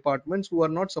internal departments who are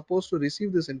not supposed to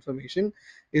receive this information,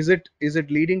 is it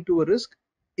leading to a risk?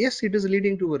 Yes, it is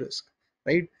leading to a risk,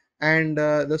 right? And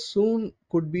the soon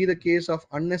could be the case of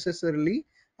unnecessarily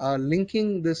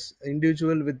linking this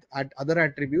individual with other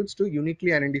attributes to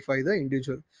uniquely identify the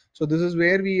individual. So this is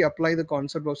where we apply the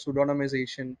concept of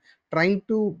pseudonymization, trying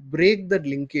to break the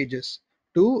linkages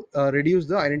to reduce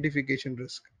the identification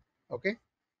risk. Okay.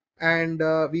 And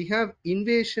we have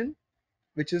invasion,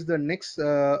 which is the next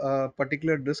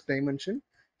particular risk dimension.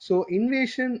 So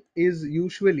invasion is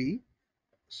usually,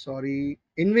 sorry,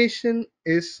 invasion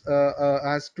is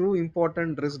as two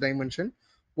important risk dimension.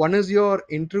 One is your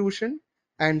intrusion,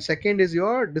 and second is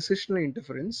your decisional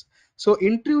interference. So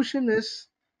intrusion is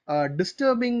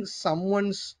disturbing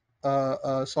someone's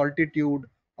solitude,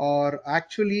 or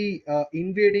actually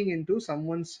invading into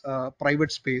someone's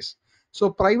private space. So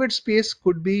private space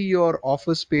could be your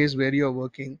office space where you're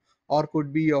working, or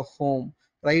could be your home,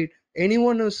 right?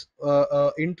 Anyone is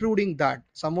intruding, that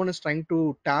someone is trying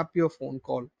to tap your phone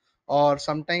call, or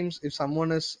sometimes if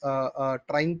someone is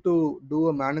trying to do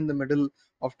a man in the middle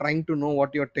of trying to know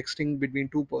what you're texting between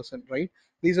two-person, right?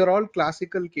 These are all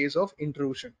classical case of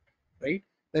intrusion, right?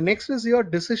 The next is your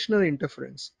decisional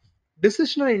interference.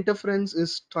 Decisional interference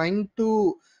is trying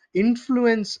to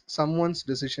influence someone's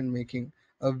decision making.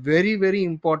 A very very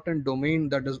important domain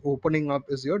that is opening up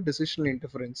is your decisional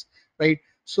interference, right?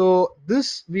 So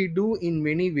this we do in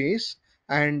many ways,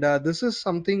 and this is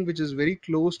something which is very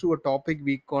close to a topic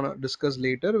we gonna discuss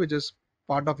later, which is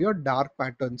part of your dark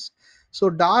patterns. So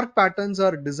dark patterns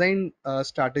are design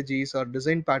strategies or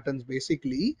design patterns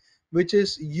basically, which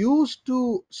is used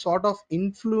to sort of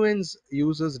influence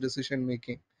users decision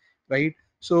making, right?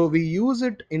 So we use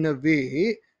it in a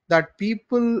way that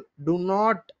people do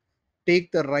not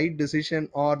take the right decision,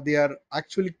 or they are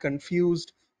actually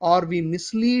confused, or we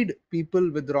mislead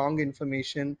people with wrong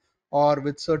information, or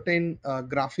with certain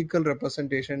graphical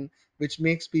representation, which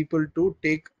makes people to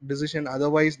take decision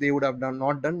otherwise they would have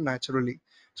not done naturally.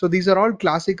 So these are all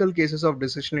classical cases of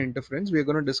decisional interference. We are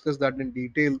going to discuss that in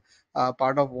detail,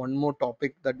 part of one more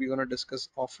topic that we're going to discuss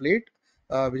off late,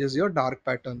 which is your dark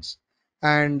patterns.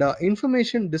 And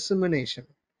information dissemination.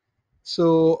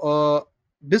 So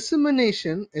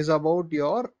dissemination is about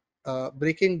your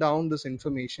breaking down this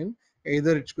information,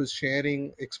 either it was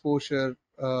sharing, exposure,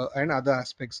 and other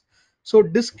aspects. So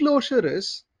disclosure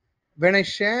is when I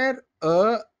share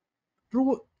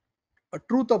true a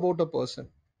truth about a person,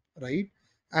 right?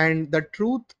 And the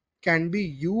truth can be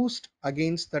used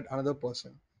against that another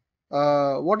person.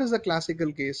 What is the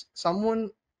classical case? Someone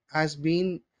has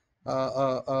been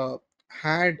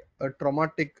had a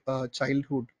traumatic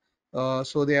childhood,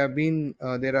 so they have been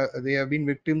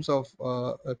victims of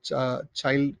a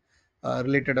child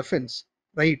related offense,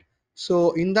 right?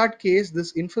 So in that case,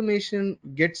 this information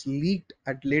gets leaked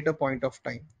at later point of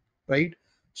time, right?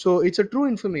 So it's a true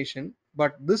information,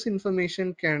 but this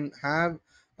information can have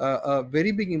a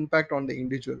very big impact on the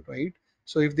individual, right?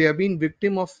 So if they have been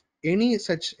victim of any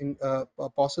such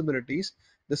possibilities,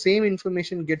 the same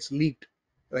information gets leaked,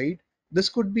 right? This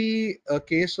could be a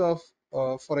case of,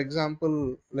 for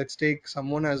example, let's take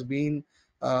someone has been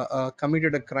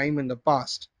committed a crime in the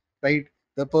past, right?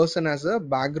 The person has a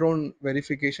background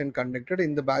verification conducted.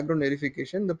 In the background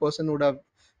verification, the person would have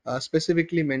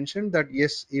specifically mentioned that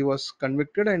yes, he was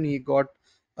convicted and he got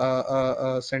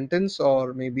a sentence,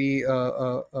 or maybe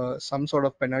some sort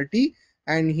of penalty,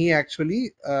 and he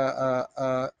actually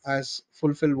has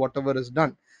fulfilled whatever is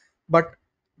done. But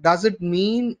does it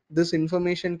mean this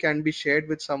information can be shared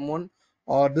with someone,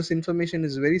 or this information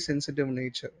is very sensitive in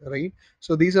nature, right?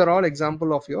 So these are all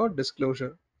example of your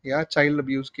disclosure. Yeah, child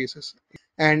abuse cases.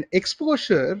 And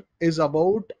exposure is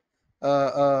about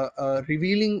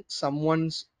revealing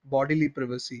someone's bodily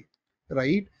privacy,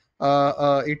 right?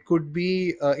 It could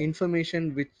be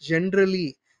information which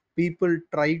generally people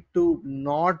try to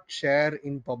not share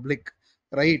in public,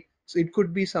 right? So it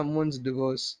could be someone's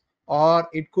divorce, or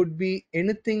it could be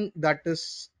anything that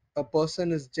is a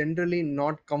person is generally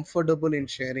not comfortable in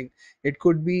sharing. It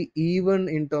could be even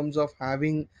in terms of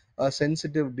having a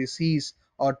sensitive disease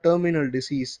or terminal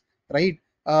disease, right?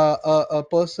 A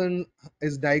person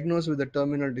is diagnosed with a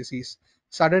terminal disease,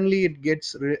 suddenly it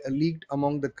gets leaked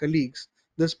among the colleagues.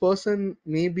 This person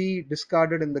may be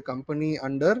discarded in the company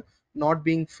under not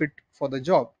being fit for the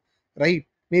job, right?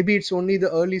 Maybe it's only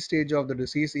the early stage of the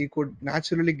disease, he could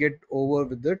naturally get over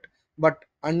with it, but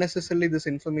unnecessarily this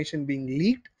information being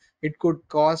leaked, it could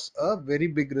cause a very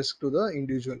big risk to the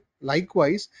individual.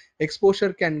 Likewise,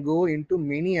 exposure can go into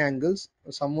many angles,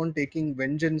 someone taking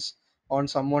vengeance on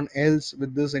someone else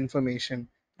with this information,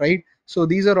 right? So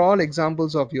these are all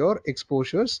examples of your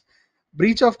exposures.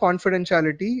 Breach of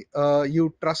confidentiality,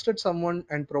 you trusted someone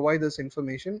and provide this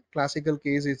information. Classical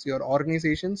case is your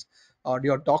organizations or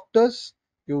your doctors.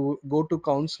 You go to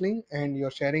counseling and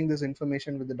you're sharing this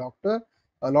information with the doctor.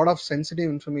 A lot of sensitive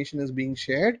information is being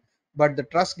shared, but the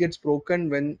trust gets broken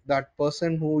when that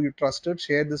person who you trusted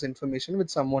shared this information with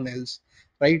someone else,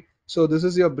 right? So this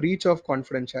is your breach of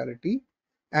confidentiality.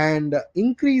 And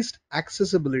increased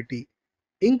accessibility.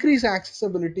 Increased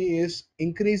accessibility is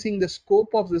increasing the scope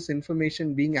of this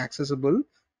information being accessible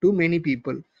to many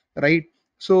people, right?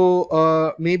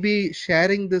 So maybe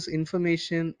sharing this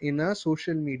information in a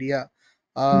social media,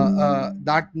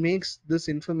 that makes this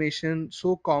information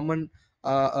so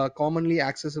commonly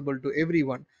accessible to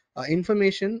everyone.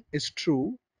 Information is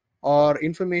true, or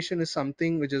information is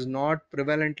something which is not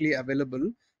prevalently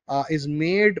available, is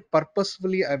made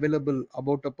purposefully available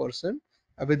about a person,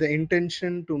 with the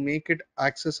intention to make it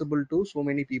accessible to so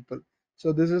many people.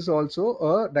 So this is also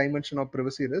a dimension of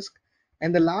privacy risk.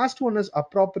 And the last one is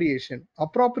appropriation.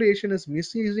 Appropriation is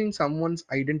misusing someone's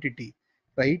identity,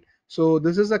 right? So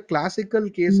this is a classical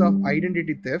case of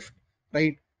identity theft,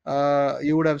 right?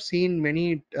 You would have seen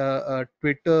many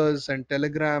Twitters and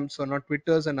Telegrams, or not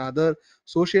Twitters, and other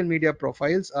social media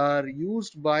profiles are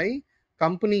used by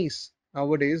companies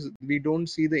nowadays. We don't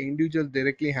see the individual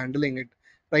directly handling it,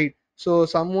 right? So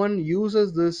someone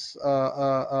uses this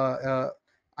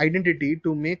identity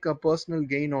to make a personal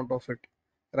gain out of it,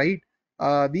 right?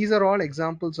 These are all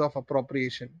examples of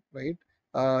appropriation, right?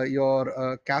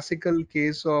 Your classical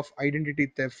case of identity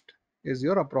theft is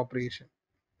your appropriation,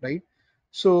 right?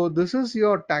 So this is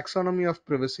your taxonomy of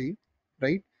privacy,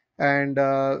 right? And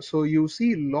so you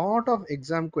see lot of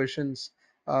exam questions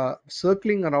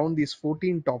circling around these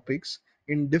 14 topics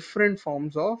in different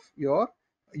forms of your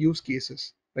use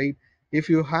cases, right? If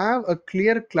you have a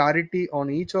clear clarity on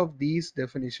each of these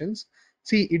definitions,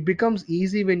 see, it becomes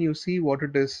easy when you see what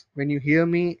it is. When you hear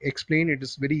me explain, it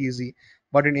is very easy.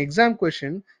 But in exam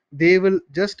question, they will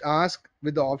just ask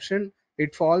with the option,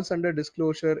 it falls under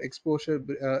disclosure, exposure,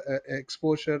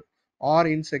 or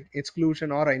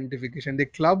exclusion, or identification. They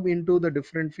club into the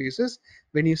different phases.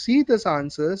 When you see these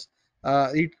answers,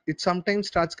 it sometimes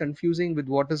starts confusing with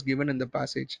what is given in the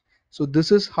passage. So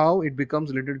this is how it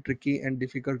becomes a little tricky and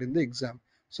difficult in the exam.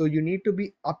 So you need to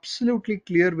be absolutely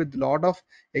clear with a lot of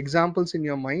examples in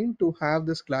your mind to have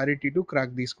this clarity to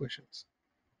crack these questions.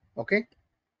 Okay.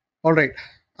 All right,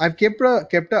 I've kept a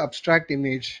abstract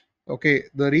image. Okay,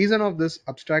 the reason of this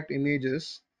abstract image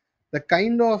is the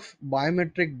kind of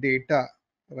biometric data,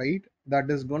 right, that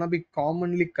is gonna be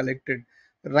commonly collected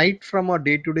right from our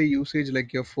day-to-day usage,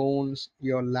 like your phones,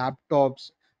 your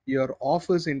laptops, your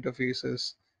office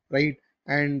interfaces, right?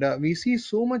 And we see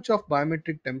so much of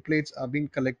biometric templates are being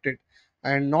collected,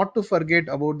 and not to forget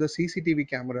about the CCTV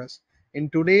cameras. In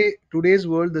today's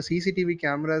world, the CCTV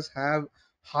cameras have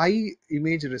high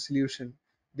image resolution.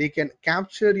 They can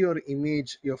capture your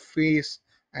image, your face,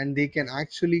 and they can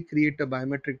actually create a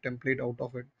biometric template out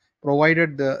of it,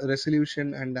 provided the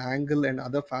resolution and the angle and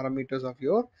other parameters of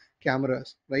your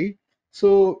cameras, right?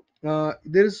 So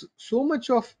there is so much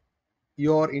of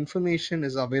your information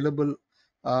is available,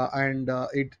 and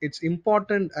it's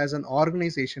important as an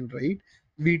organization, right?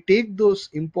 We take those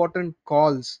important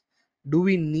calls. Do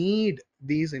we need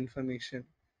these information?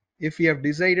 If we have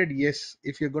decided yes,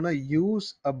 if you're going to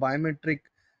use a biometric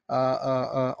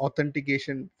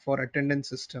authentication for attendance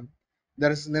system,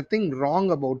 there is nothing wrong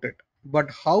about it.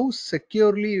 But how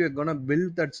securely you're going to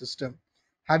build that system?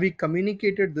 Have you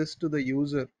communicated this to the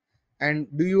user? And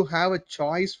do you have a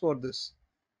choice for this?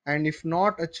 And if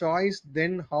not a choice,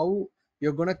 then how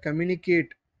you're going to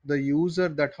communicate the user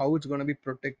that how it's going to be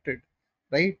protected,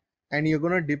 right? And you're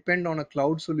going to depend on a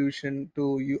cloud solution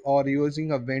to you, or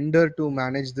using a vendor to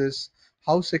manage this.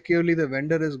 How securely the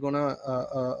vendor is going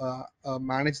to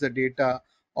manage the data,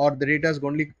 or the data is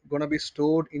going to be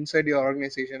stored inside your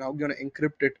organization, how you're going to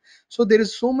encrypt it. So there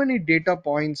is so many data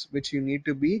points which you need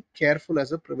to be careful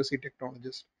as a privacy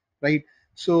technologist, right?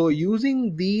 So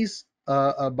using these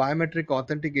biometric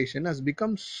authentication has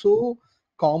become so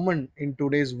common in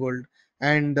today's world.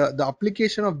 And the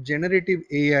application of generative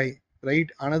AI, right,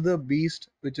 another beast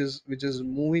which is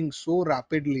moving so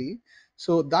rapidly.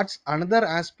 So that's another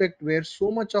aspect where so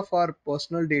much of our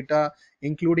personal data,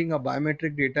 including our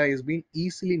biometric data, is being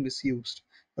easily misused,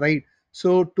 right?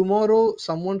 So tomorrow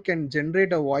someone can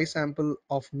generate a voice sample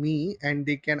of me and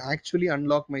they can actually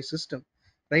unlock my system,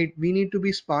 right? We need to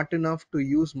be smart enough to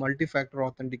use multi-factor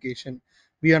authentication.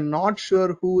 We are not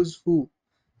sure who is who.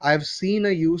 I've seen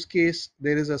a use case.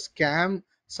 There is a scam.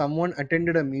 Someone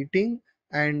attended a meeting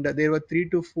and there were three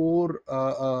to four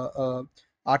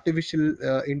artificial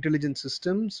intelligence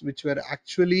systems which were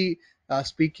actually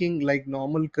speaking like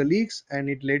normal colleagues, and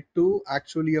it led to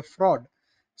actually a fraud.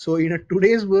 So in a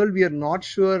today's world, we are not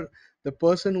sure the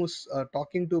person who's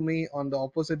talking to me on the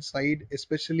opposite side,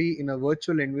 especially in a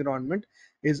virtual environment,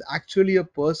 is actually a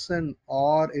person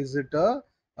or is it a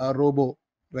robo,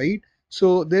 right?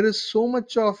 So there is so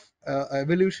much of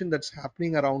evolution that's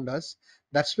happening around us.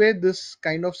 That's where this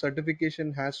kind of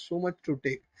certification has so much to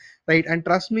take, right? And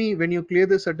trust me, when you clear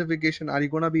the certification, are you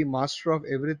going to be master of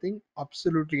everything?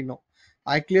 Absolutely no.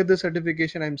 I cleared the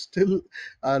certification, I'm still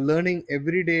learning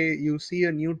every day. You see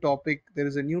a new topic, there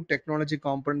is a new technology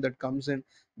component that comes in,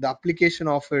 the application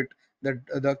of it,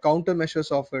 the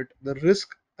countermeasures of it, the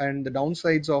risk and the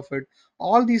downsides of it.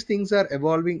 All these things are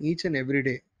evolving each and every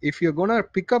day. If you're going to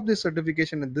pick up this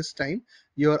certification at this time,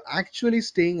 you're actually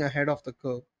staying ahead of the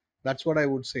curve. That's what I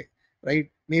would say, right?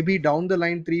 Maybe down the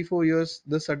line 3 4 years,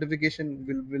 the certification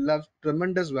will have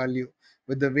tremendous value.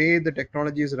 With the way the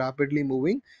technology is rapidly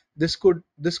moving, this could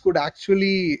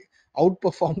actually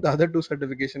outperform the other two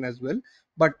certification as well.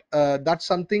 But that's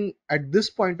something at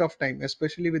this point of time,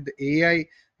 especially with the AI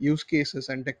use cases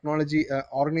and technology,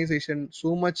 organization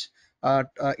so much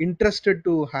interested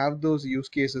to have those use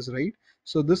cases, right?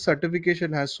 So this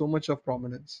certification has so much of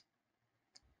prominence.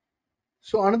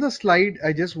 So another slide,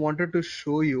 I just wanted to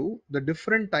show you the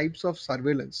different types of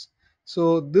surveillance.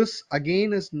 So this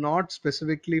again is not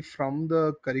specifically from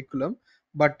the curriculum,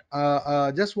 but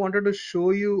just wanted to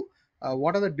show you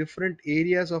what are the different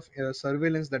areas of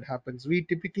surveillance that happens. We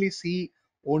typically see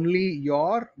only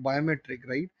your biometric,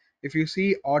 right? If you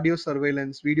see audio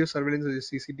surveillance, video surveillance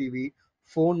is CCTV,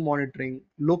 phone monitoring,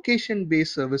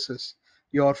 location-based services,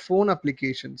 your phone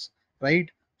applications, right?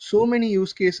 So many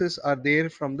use cases are there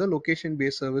from the location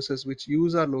based services which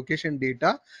use our location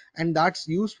data, and that's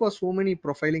used for so many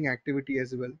profiling activity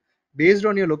as well. Based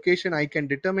on your location, I can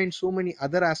determine so many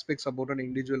other aspects about an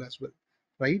individual as well,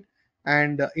 right?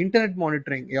 And internet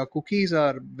monitoring, your cookies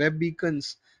are web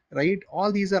beacons, right?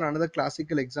 All these are another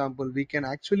classical example. We can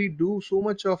actually do so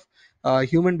much of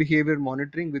human behavior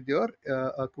monitoring with your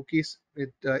cookies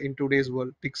in today's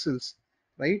world, pixels,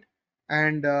 right?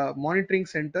 And monitoring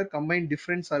center combine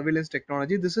different surveillance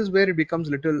technology. This is where it becomes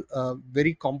little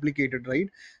very complicated, right?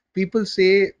 People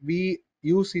say we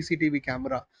use CCTV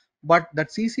camera, but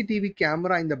that CCTV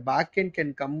camera in the back end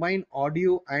can combine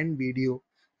audio and video,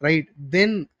 right?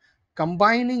 Then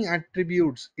combining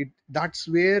attributes, it that's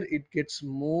where it gets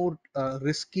more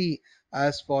risky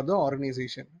as for the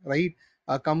organization, right?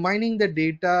 Combining the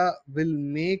data will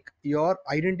make your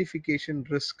identification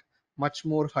risk much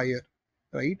more higher,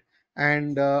 right?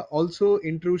 And also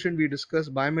intrusion we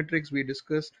discussed, biometrics we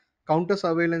discussed, counter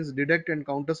surveillance, detect and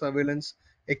counter surveillance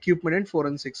equipment, and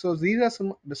forensics. So these are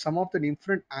some of the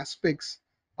different aspects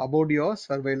about your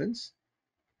surveillance.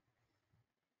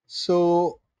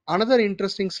 So another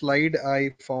interesting slide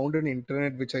I found on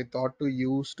internet which I thought to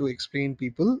use to explain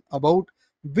people about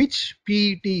which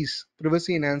PETs,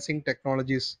 privacy enhancing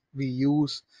technologies, we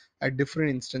use at different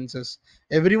instances.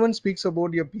 Everyone speaks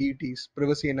about your PETs,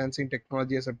 privacy enhancing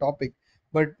technology, as a topic,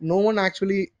 but no one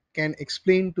actually can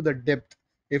explain to the depth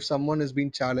if someone is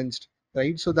being challenged,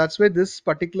 right? So that's where this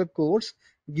particular course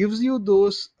gives you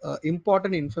those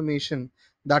important information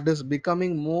that is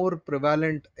becoming more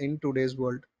prevalent in today's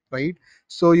world, right?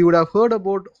 So you would have heard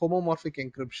about homomorphic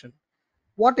encryption.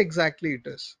 What exactly it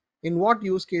is, in what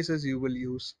use cases you will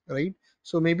use, right?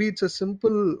 So maybe it's a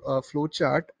simple flow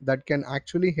chart that can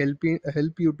actually help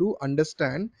you to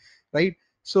understand, right?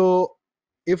 So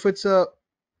if it's a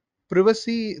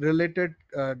privacy related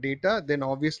data, then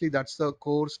obviously that's the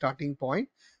core starting point.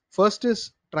 First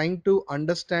is trying to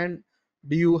understand,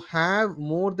 do you have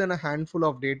more than a handful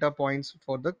of data points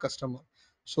for the customer?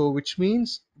 So which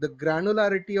means the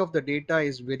granularity of the data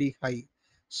is very high.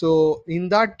 So in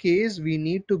that case, we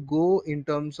need to go in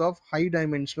terms of high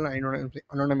dimensional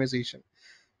anonymization.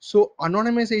 So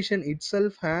anonymization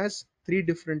itself has three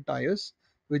different tiers,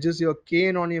 which is your K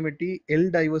anonymity, L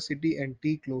diversity, and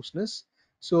T closeness.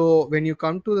 So when you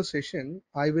come to the session,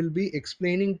 I will be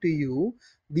explaining to you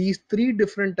these three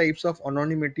different types of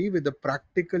anonymity with a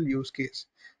practical use case.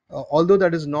 Although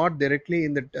that is not directly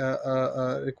in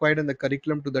the required in the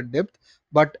curriculum to the depth,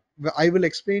 but I will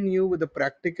explain you with the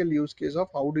practical use case of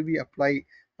how do we apply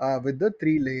with the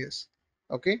three layers.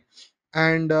 Okay.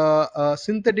 And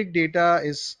synthetic data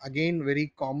is again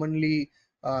very commonly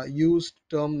used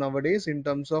term nowadays in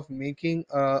terms of making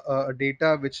a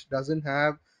data which doesn't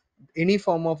have any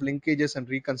form of linkages and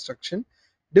reconstruction.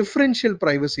 Differential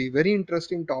privacy, very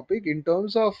interesting topic in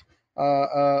terms of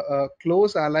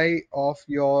close ally of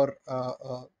your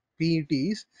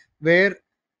PETs, where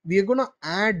we are going to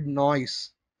add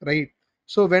noise, right?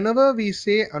 So whenever we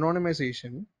say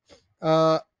anonymization,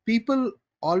 uh, people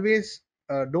always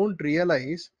don't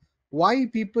realize why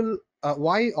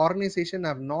organization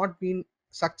have not been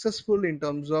successful in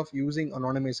terms of using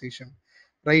anonymization,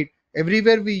 right?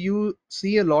 Everywhere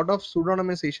see a lot of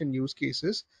pseudonymization use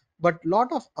cases, but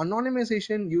lot of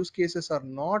anonymization use cases are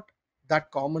not that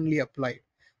commonly applied.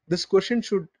 This question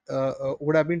should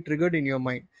would have been triggered in your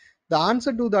mind. The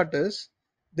answer to that is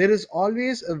there is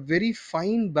always a very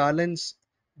fine balance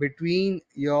between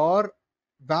your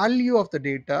value of the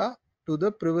data to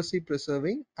the privacy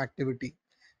preserving activity,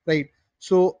 right?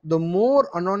 So the more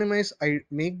anonymized I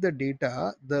make the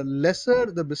data, the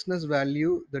lesser the business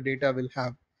value the data will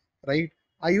have, right?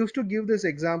 I used to give this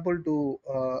example to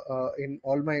in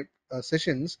all my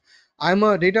sessions. I'm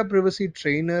a data privacy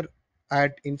trainer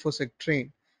at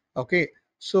InfosecTrain. Okay,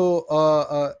 so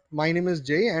my name is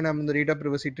Jay and I'm the data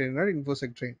privacy trainer at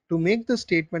InfosecTrain. To make the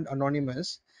statement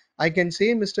anonymous, I can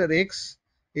say Mr. X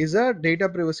is a data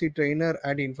privacy trainer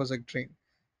at InfosecTrain.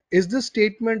 Is this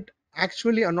statement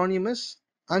actually anonymous?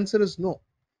 Answer is no.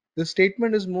 The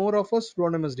statement is more of a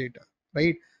pseudonymous data,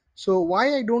 right? So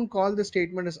why I don't call the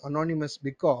statement as anonymous?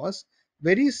 Because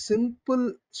very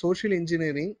simple social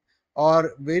engineering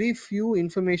or very few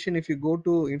information, if you go to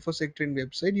InfosecTrain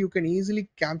website, you can easily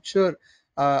capture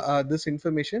this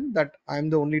information that I'm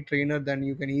the only trainer. Then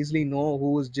you can easily know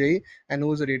who is Jay and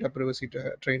who is a data privacy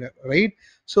trainer, right?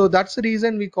 So that's the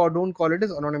reason don't call it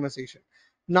as anonymization.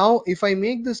 Now, if I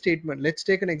make the statement, let's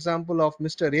take an example of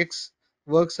Mr. X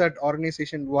works at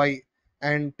organization Y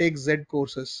and takes Z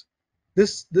courses.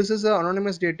 This is an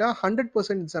anonymous data.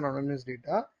 100% it's an anonymous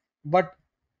data, but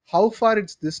how far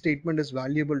it's this statement is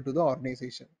valuable to the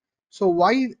organization. So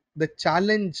why the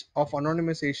challenge of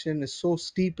anonymization is so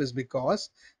steep is because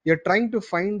you're trying to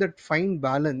find that fine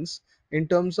balance in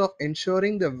terms of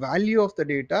ensuring the value of the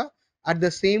data at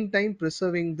the same time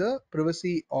preserving the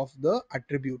privacy of the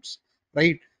attributes,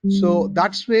 right? So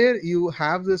that's where you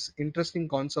have this interesting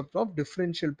concept of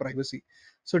differential privacy.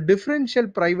 So differential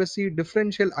privacy,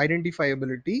 differential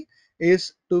identifiability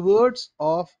is towards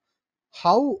of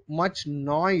how much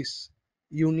noise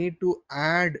you need to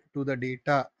add to the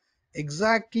data.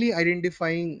 Exactly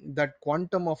identifying that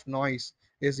quantum of noise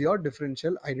is your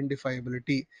differential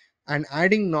identifiability, and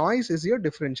adding noise is your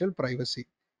differential privacy,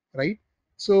 right?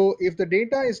 So if the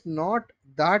data is not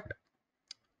that,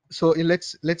 so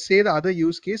let's say the other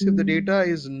use case, if the data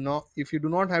is not, if you do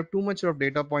not have too much of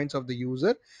data points of the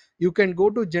user, you can go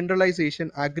to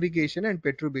generalization, aggregation, and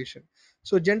perturbation.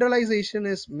 So generalization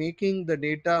is making the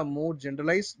data more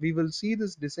generalized. We will see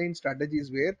this design strategies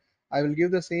where I will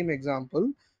give the same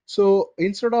example. So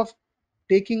instead of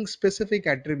taking specific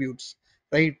attributes,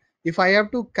 right? If I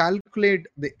have to calculate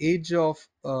the age of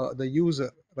the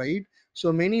user, right?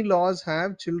 So many laws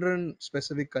have children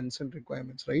specific consent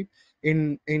requirements, right?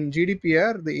 In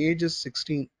GDPR the age is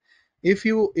 16. If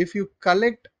you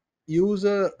collect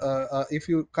if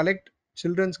you collect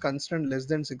children's consent less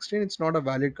than 16, it's not a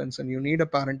valid consent. You need a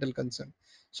parental consent.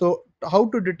 So how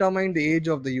to determine the age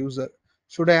of the user?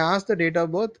 Should I ask the date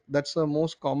of birth? That's the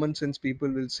most common sense people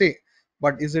will say,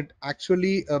 but is it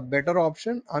actually a better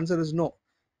option? Answer is no.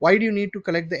 Why do you need to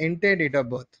collect the entire date of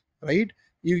birth, right?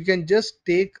 You can just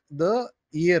take the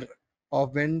year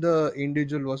of when the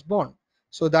individual was born.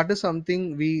 So that is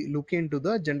something we look into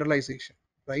the generalization,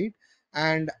 right?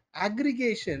 And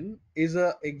aggregation is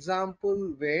a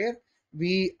example where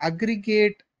we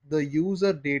aggregate the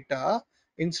user data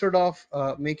instead of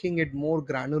making it more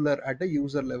granular at a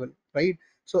user level, right?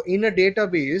 So in a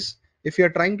database, if you're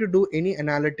trying to do any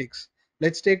analytics,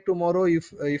 let's take tomorrow,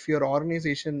 if your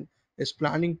organization is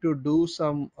planning to do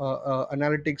some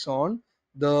analytics on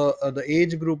the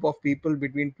age group of people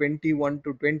between 21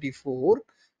 to 24,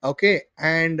 okay,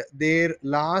 and their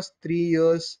last 3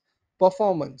 years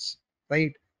performance,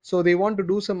 right? So they want to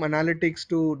do some analytics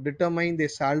to determine their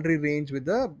salary range with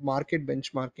the market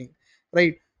benchmarking,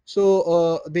 right?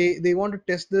 So they want to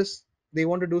test this, they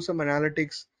want to do some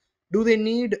analytics. Do they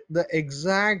need the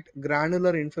exact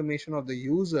granular information of the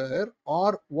user,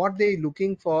 or what they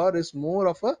looking for is more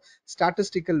of a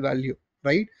statistical value,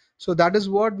 right? So that is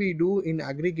what we do in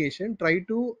aggregation, try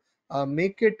to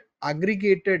make it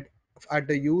aggregated at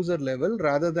the user level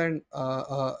rather than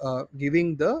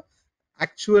giving the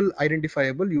actual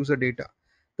identifiable user data.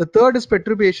 The third is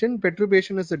perturbation.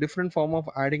 Perturbation is a different form of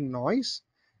adding noise.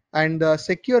 And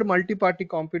secure multi-party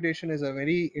computation is a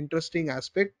very interesting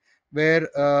aspect where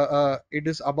it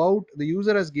is about the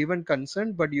user has given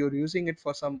consent, but you're using it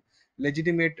for some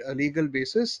legitimate legal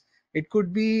basis. It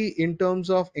could be in terms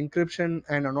of encryption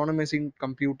and anonymizing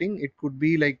computing. It could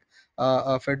be like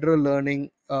federal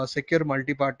learning, secure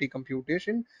multi-party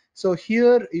computation. So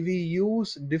here we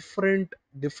use different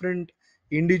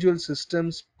individual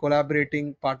systems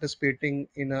collaborating, participating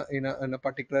in a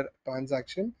particular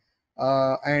transaction.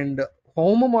 And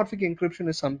homomorphic encryption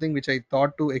is something which I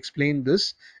thought to explain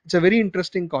this. It's a very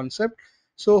interesting concept.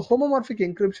 So homomorphic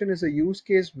encryption is a use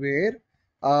case where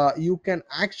you can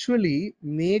actually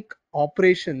make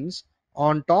operations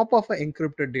on top of a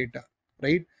encrypted data,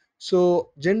 right? So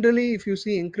generally, if you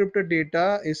see, encrypted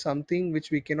data is something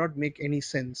which we cannot make any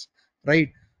sense, right?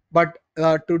 But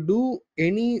to do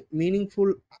any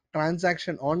meaningful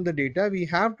transaction on the data, we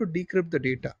have to decrypt the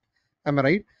data. Am I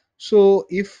right? So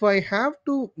if I have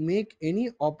to make any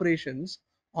operations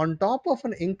on top of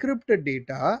an encrypted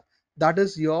data, that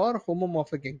is your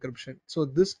homomorphic encryption. So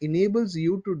this enables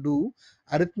you to do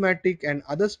arithmetic and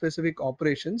other specific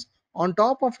operations on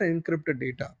top of an encrypted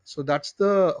data. So that's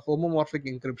the homomorphic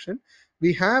encryption.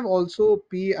 We have also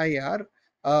PIR.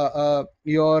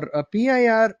 Your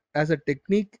PIR as a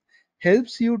technique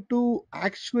helps you to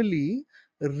actually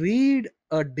read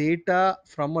a data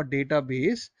from a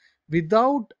database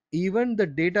without even the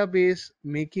database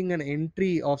making an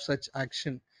entry of such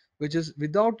action, which is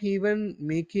without even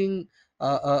making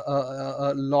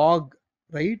a log,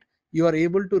 right? You are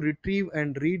able to retrieve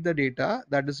and read the data.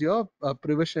 That is your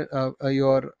prevention,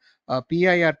 your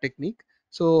PIR technique.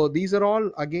 So these are all,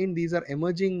 again, these are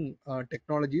emerging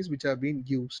technologies which are being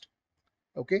used.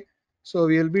 Okay, so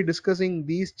we will be discussing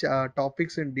these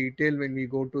topics in detail when we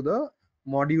go to the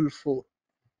module 4.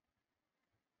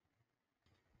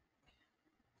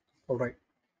 All right.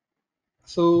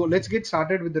 So let's get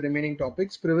started with the remaining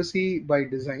topics. Privacy by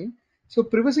design. So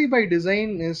privacy by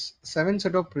design is 7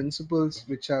 set of principles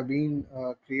which are being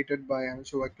created by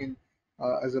Anshovakin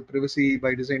as a privacy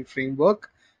by design framework.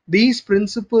 These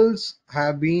principles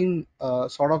have been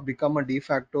sort of become a de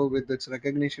facto with its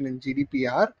recognition in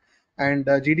GDPR. And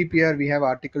GDPR, we have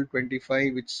Article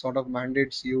 25, which sort of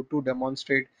mandates you to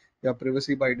demonstrate your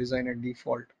privacy by design at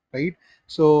default, right?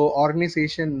 So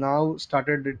organization now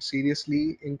started it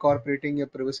seriously, incorporating your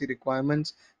privacy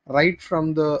requirements right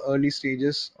from the early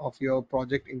stages of your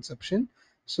project inception.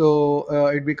 So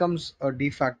it becomes a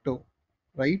de facto,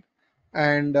 right?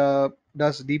 And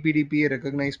does DPDPA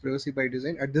recognize privacy by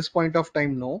design? At this point of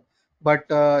time, no. But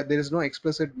there is no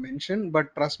explicit mention.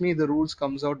 But trust me, the rules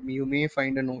comes out. You may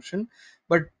find a notion,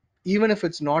 but even if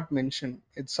it's not mentioned,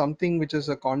 it's something which is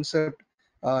a concept.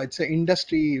 It's an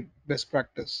industry best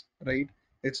practice, right?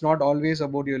 It's not always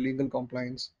about your legal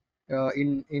compliance.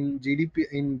 In GDP,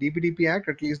 in DPDP Act,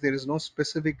 at least there is no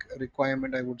specific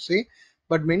requirement, I would say,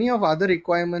 but many of other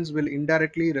requirements will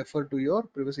indirectly refer to your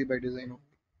privacy by design only.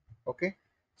 Okay,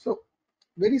 so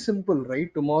very simple,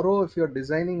 right? Tomorrow, if you're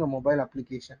designing a mobile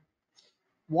application,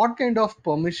 what kind of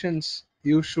permissions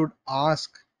you should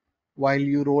ask while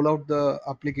you roll out the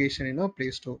application in a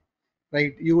Play Store,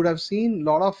 right? You would have seen a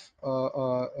lot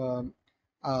of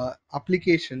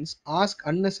applications ask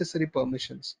unnecessary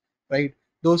permissions, right?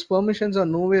 Those permissions are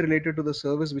nowhere related to the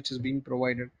service which is being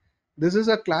provided. This is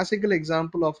a classical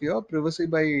example of your privacy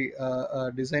by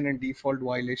design and default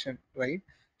violation, right?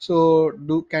 So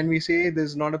can we say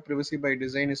there's not a privacy by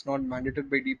design is not mandated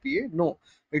by DPA? No,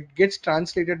 it gets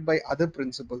translated by other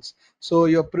principles. So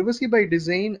your privacy by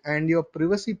design and your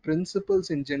privacy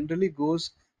principles in generally goes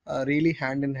really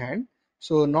hand in hand.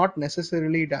 So not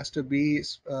necessarily it has to be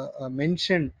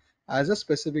mentioned as a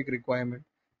specific requirement,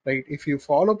 right? If you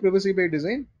follow privacy by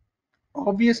design,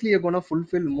 obviously you're going to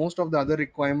fulfill most of the other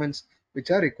requirements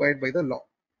which are required by the law.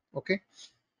 Okay,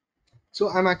 so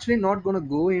I'm actually not going to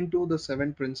go into the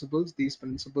 7 principles. These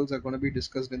principles are going to be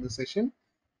discussed in the session.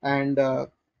 And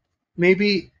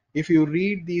maybe if you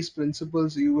read these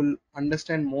principles, you will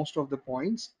understand most of the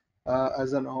points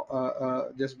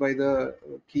just by the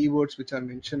keywords which are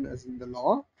mentioned as in the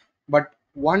law. But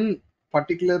one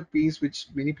particular piece which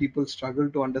many people struggle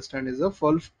to understand is a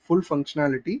full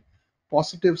functionality,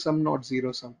 positive sum, not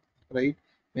zero sum, right?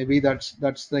 Maybe that's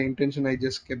the intention. I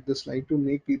just kept the slide to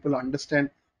make people understand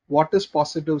what is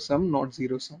positive sum, not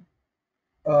zero sum.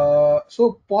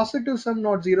 So positive sum,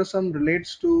 not zero sum,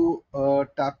 relates to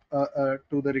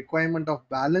to the requirement of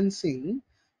balancing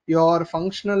your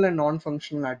functional and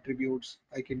non-functional attributes.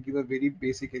 I can give a very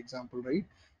basic example, right?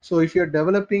 So if you're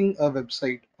developing a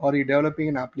website or you're developing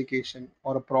an application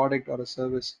or a product or a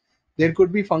service, there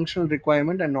could be functional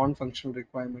requirement and non-functional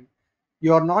requirement.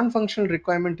 Your non-functional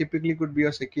requirement typically could be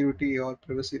your security or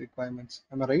privacy requirements.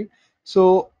 Am I right?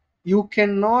 So you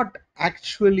cannot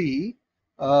actually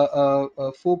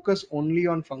focus only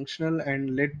on functional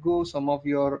and let go some of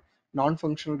your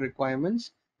non-functional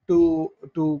requirements to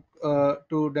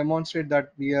demonstrate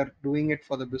that we are doing it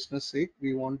for the business sake.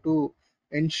 We want to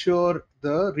ensure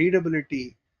the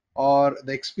readability or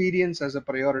the experience as a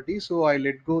priority. So I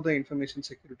let go the information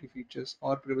security features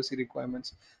or privacy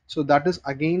requirements. So that is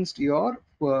against your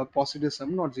positive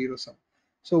sum, not zero sum.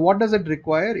 So what does it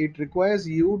require? It requires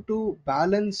you to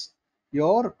balance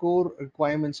your core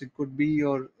requirements. It could be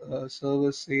your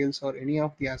service, sales, or any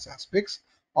of the aspects,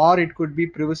 or it could be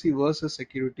privacy versus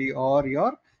security, or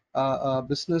your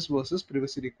business versus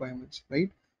privacy requirements, right?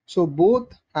 So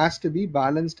both has to be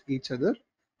balanced each other.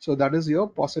 So that is your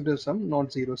positive sum,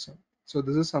 not zero sum. So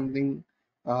this is something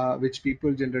which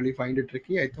people generally find it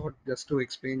tricky. I thought just to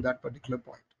explain that particular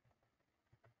point.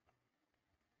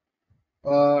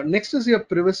 Next is your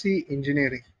privacy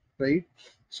engineering, right?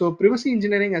 So privacy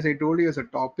engineering, as I told you, as a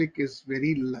topic is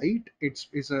very light. It's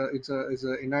a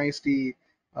NIST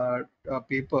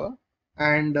paper,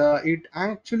 and it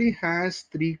actually has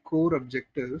three core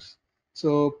objectives.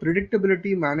 So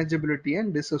predictability, manageability,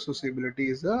 and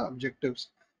disassociability is the objectives.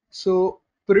 So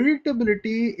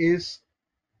predictability is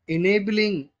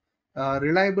enabling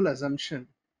reliable assumption,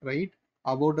 right,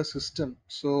 about a system.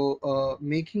 So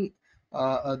making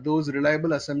those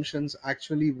reliable assumptions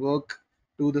actually work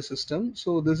to the system.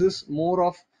 So this is more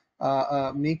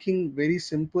of making very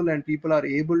simple, and people are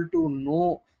able to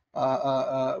know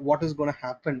what is going to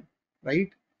happen, right?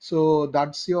 So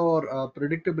that's your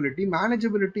predictability.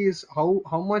 Manageability is how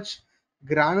much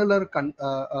granular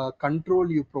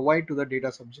control you provide to the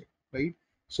data subject, right?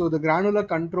 So the granular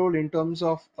control in terms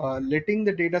of letting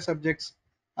the data subjects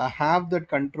have that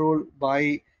control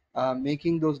by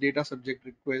making those data subject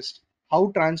requests,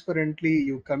 how transparently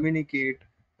you communicate,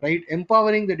 right?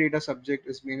 Empowering the data subject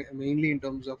is mainly in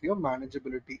terms of your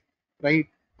manageability, right?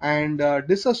 And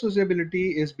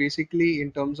disassociability is basically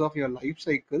in terms of your life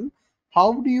cycle.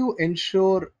 How do you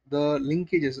ensure the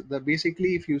linkages? The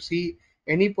basically, if you see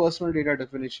any personal data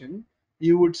definition,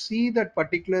 you would see that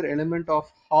particular element of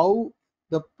how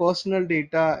the personal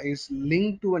data is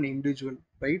linked to an individual,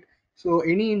 right? So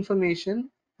any information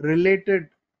related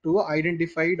to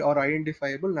identified or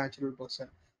identifiable natural person.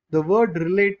 The word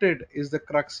related is the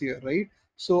crux here, right?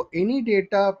 So any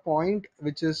data point,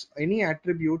 which is any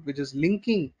attribute which is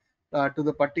linking to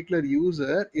the particular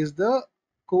user, is the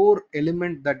core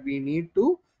element that we need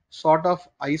to sort of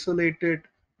isolate it,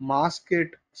 mask it,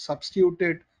 substitute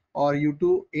it, or you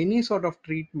do any sort of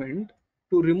treatment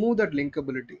to remove that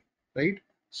linkability, right?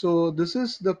 So this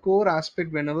is the core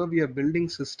aspect whenever we are building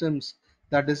systems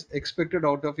that is expected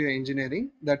out of your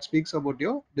engineering, that speaks about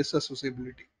your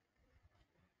disassociability.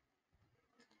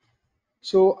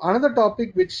 So another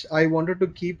topic which I wanted to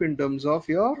keep in terms of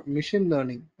your machine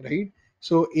learning, right?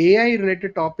 So AI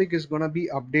related topic is going to be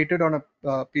updated on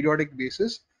a periodic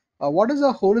basis. What is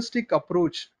a holistic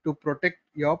approach to protect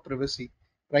your privacy,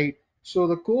 right? So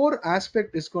the core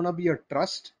aspect is going to be a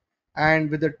trust, and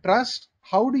with the trust,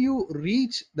 how do you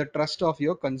reach the trust of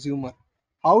your consumer?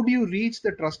 How do you reach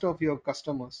the trust of your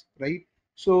customers, right?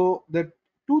 So the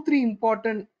two, three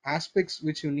important aspects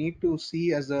which you need to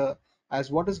see as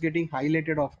what is getting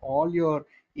highlighted of all your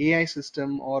AI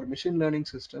system or machine learning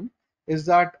system is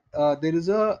that there is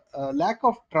a lack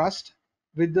of trust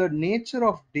with the nature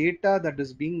of data that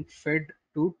is being fed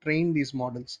to train these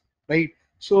models, right?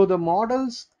 So the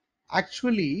models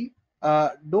actually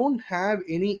don't have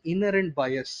any inherent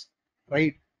bias,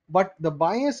 right? But the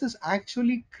bias is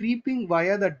actually creeping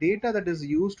via the data that is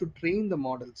used to train the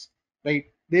models, right?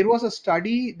 There was a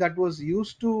study that was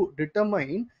used to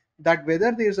determine that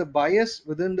whether there is a bias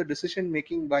within the decision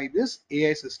making by this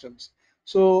AI systems.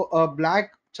 So a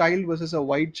black child versus a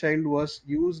white child was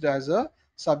used as a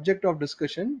subject of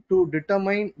discussion to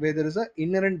determine whether there is an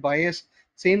inherent bias,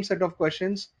 same set of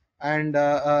questions, and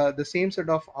the same set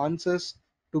of answers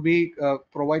to be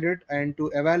provided, and to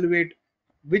evaluate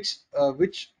which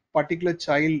particular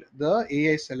child the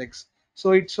AI selects.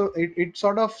 So it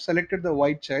sort of selected the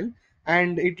white child,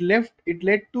 and it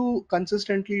led to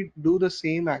consistently do the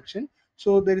same action.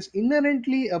 So there is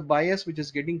inherently a bias which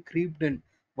is getting creeped in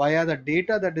via the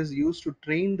data that is used to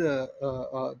train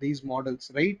these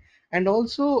models, right? And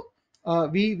also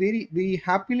we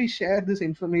happily share this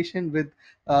information with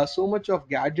so much of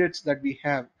gadgets that we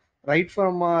have, right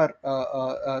from our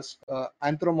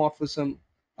anthropomorphism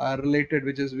related,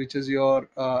 which is your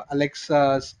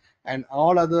Alexas and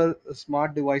all other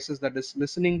smart devices that is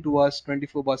listening to us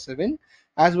 24/7,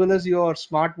 as well as your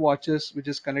smart watches, which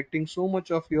is connecting so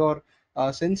much of your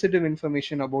sensitive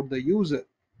information about the user,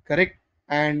 correct?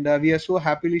 And we are so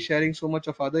happily sharing so much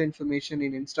of other information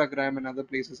in Instagram and other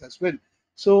places as well.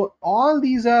 So all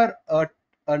these are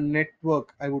a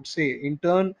network, I would say. In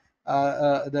turn,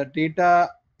 the data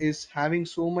is having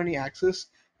so many access,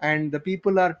 and the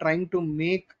people are trying to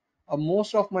make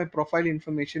most of my profile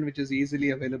information which is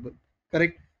easily available,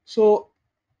 correct? So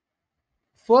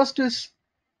first is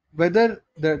whether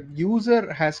the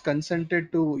user has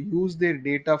consented to use their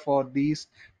data for these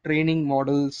training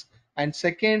models, and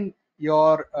second,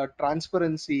 your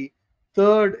transparency.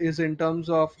 Third is in terms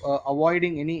of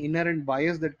avoiding any inherent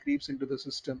bias that creeps into the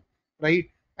system, right?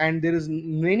 And there is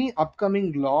many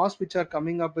upcoming laws which are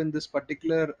coming up in this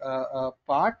particular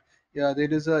part. Yeah,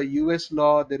 there is a US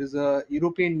law, there is a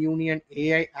European Union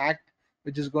AI Act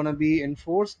which is going to be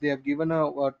enforced. They have given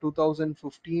a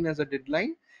 2015 as a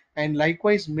deadline, and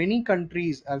likewise many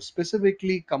countries have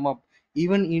specifically come up.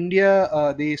 Even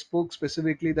India, they spoke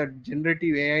specifically that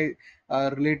generative AI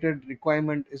related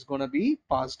requirement is going to be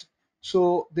passed.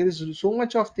 So there is so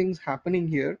much of things happening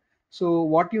here. So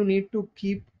what you need to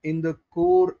keep in the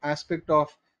core aspect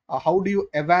of how do you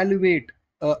evaluate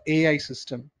a AI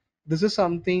system, this is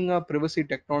something a privacy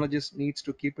technologist needs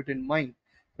to keep it in mind,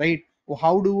 right?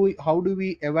 How do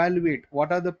we evaluate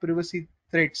what are the privacy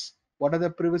threats, what are the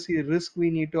privacy risks we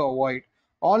need to avoid?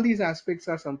 All these aspects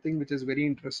are something which is very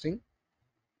interesting.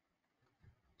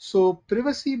 So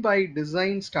privacy by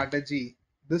design strategy,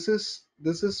 this is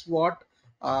what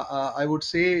I would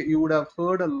say you would have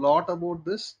heard a lot about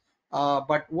this,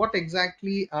 but what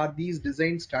exactly are these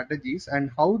design strategies and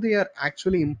how they are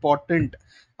actually important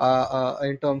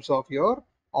in terms of your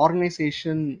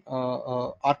organization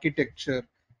architecture,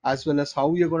 as well as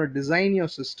how you're going to design your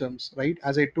systems, right?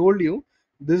 As I told you,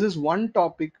 this is one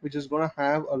topic which is going to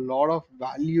have a lot of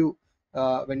value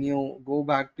when you go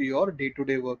back to your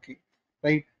day-to-day working,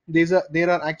 right? There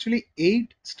are actually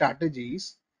eight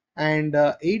strategies, and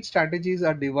eight strategies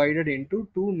are divided into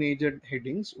two major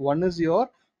headings. One is your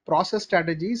process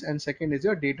strategies and second is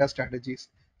your data strategies.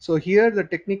 So here the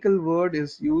technical word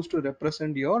is used to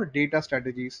represent your data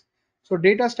strategies. So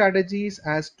data strategies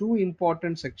has two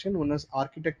important sections. One is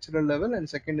architectural level and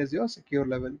second is your secure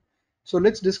level. So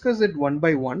let's discuss it one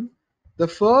by one. The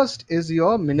first is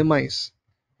your minimize.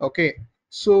 Okay,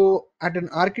 so at an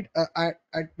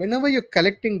whenever you're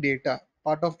collecting data,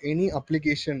 part of any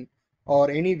application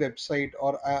or any website,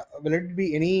 or will it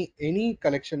be any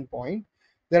collection point,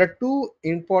 there are two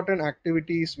important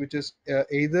activities, which is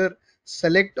either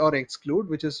select or exclude,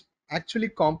 which is actually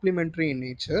complementary in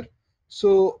nature.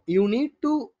 So you need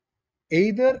to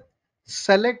either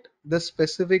select the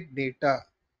specific data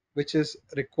which is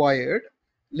required,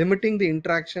 limiting the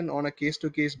interaction on a case to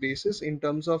case basis in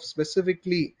terms of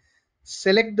specifically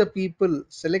select the people,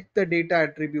 select the data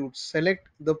attributes, select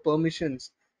the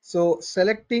permissions. So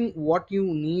selecting what you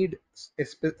need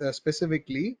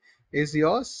specifically is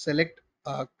your select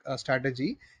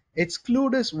strategy.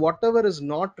 Exclude is whatever is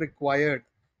not required,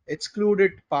 exclude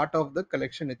it part of the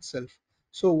collection itself.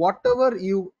 So whatever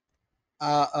you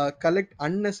collect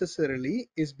unnecessarily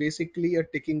is basically a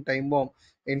ticking time bomb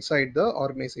inside the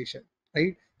organization,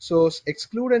 right? So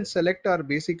exclude and select are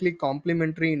basically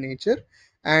complementary in nature.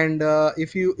 And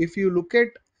if you look at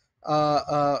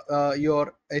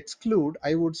your exclude,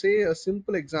 I would say a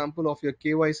simple example of your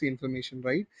KYC information,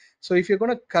 right? So if you're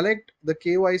going to collect the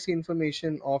KYC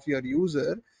information of your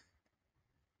user,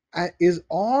 is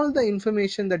all the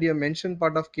information that you have mentioned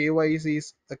part of KYC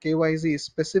is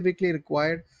specifically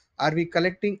required? Are we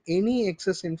collecting any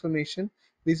excess information?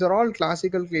 These are all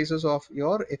classical cases of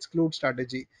your exclude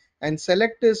strategy. And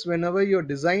select is whenever you're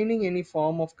designing any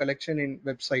form of collection in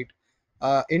website,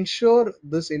 ensure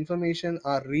this information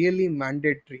are really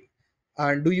mandatory.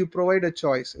 And do you provide a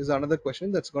choice is another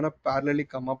question that's going to parallelly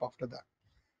come up after that.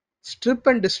 Strip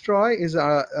and destroy is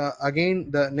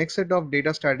again the next set of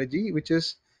data strategy, which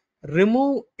is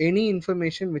remove any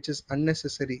information which is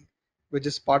unnecessary, which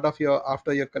is part of your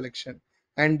after your collection,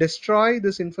 and destroy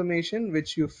this information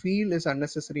which you feel is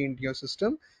unnecessary into your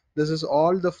system. This is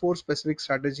all the four specific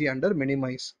strategy under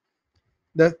minimize.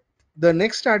 The the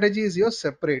next strategy is your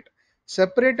separate.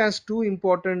 Separate has two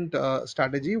important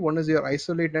strategy. One is your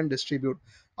isolate and distribute.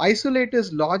 Isolate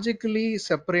is logically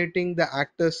separating the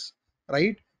actors,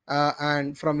 right?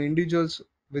 And from individuals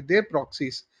with their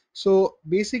proxies. So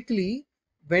basically,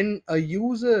 when a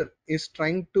user is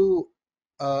trying to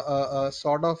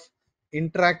sort of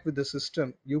interact with the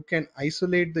system, you can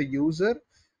isolate the user,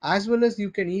 as well as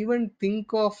you can even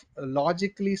think of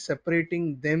logically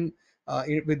separating them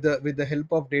with the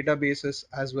help of databases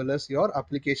as well as your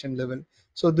application level.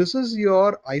 So this is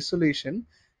your isolation.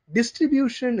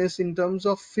 Distribution is in terms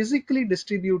of physically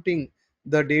distributing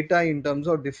the data in terms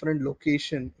of different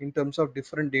location, in terms of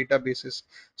different databases.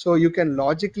 So you can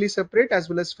logically separate as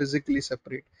well as physically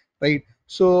separate, right?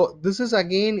 So this is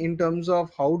again in terms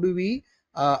of how do we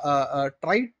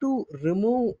try to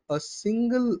remove a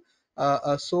single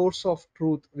a source of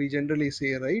truth, we generally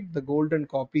say, right, the golden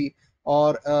copy,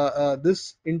 or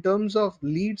this in terms of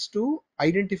leads to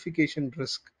identification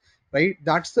risk, right?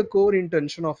 That's the core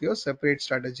intention of your separate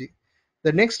strategy.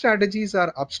 The next strategies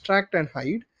are abstract and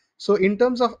hide. So in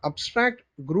terms of abstract,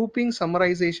 grouping,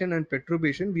 summarization, and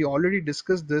perturbation, we already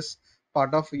discussed this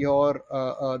part of your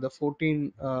the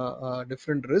 14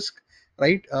 different risk,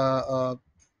 right?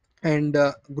 And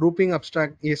grouping,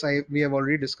 abstract, yes, I we have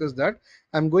already discussed that.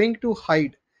 I'm going to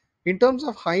hide. In terms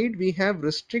of hide, we have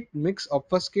restrict, mix,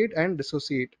 obfuscate, and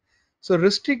dissociate. So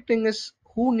restricting is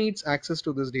who needs access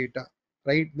to this data,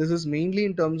 right? This is mainly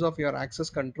in terms of your access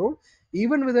control.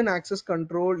 Even within access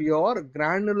control, your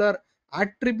granular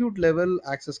attribute level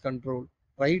access control,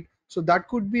 right? So that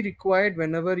could be required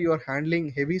whenever you're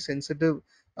handling heavy sensitive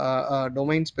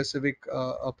domain specific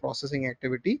processing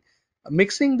activity.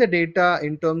 Mixing the data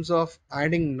in terms of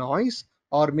adding noise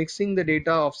or mixing the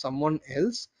data of someone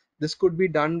else, this could be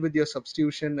done with your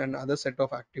substitution and other set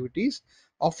of activities.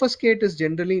 Obfuscate is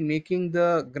generally making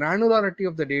the granularity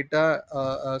of the data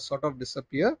sort of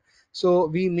disappear. So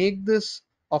we make this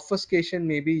obfuscation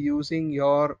maybe using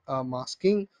your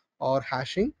masking or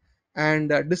hashing. And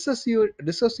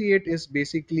dissociate is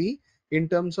basically in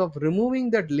terms of removing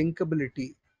that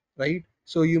linkability, right?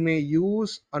 So you may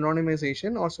use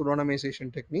anonymization or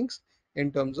pseudonymization techniques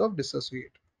in terms of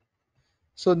dissociate.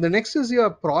 So the next is your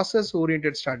process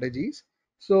oriented strategies.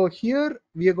 So here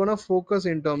we are going to focus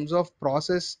in terms of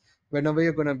process whenever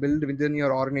you're going to build within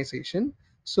your organization.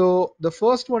 So the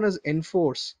first one is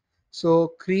enforce. So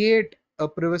create a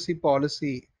privacy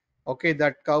policy, okay,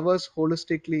 that covers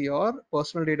holistically your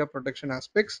personal data protection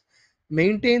aspects.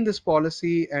 Maintain this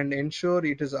policy and ensure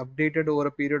it is updated over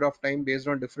a period of time based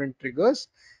on different triggers,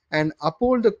 and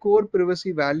uphold the core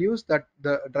privacy values that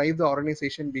drive the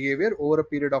organization behavior over a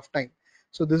period of time.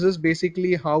 So this is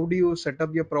basically how do you set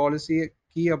up your policy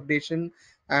key updation,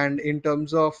 and in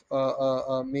terms of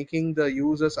making the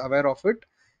users aware of it.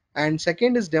 And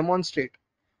second is demonstrate.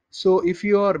 So if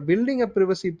you are building a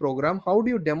privacy program, how do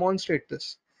you demonstrate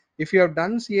this? If you have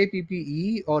done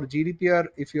CIPPE or GDPR,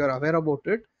 if you are aware about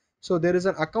it, so there is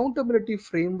an accountability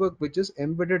framework which is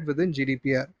embedded within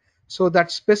GDPR. So that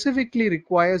specifically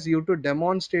requires you to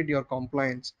demonstrate your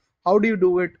compliance. How do you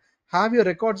do it? Have your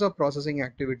records of processing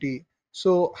activity.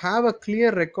 So have a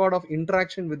clear record of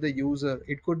interaction with the user.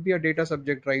 It could be a data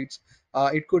subject rights.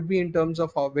 It could be in terms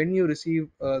of how, when you receive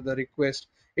the request.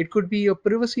 It could be your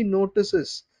privacy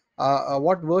notices,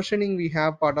 what versioning we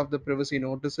have part of the privacy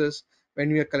notices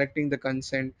when we are collecting the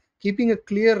consent, keeping a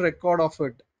clear record of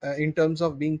it in terms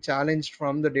of being challenged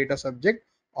from the data subject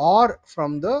or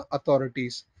from the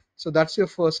authorities. So that's your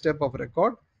first step of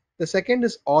record. The second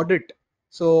is audit.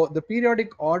 So the periodic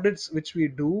audits which we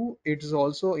do, it is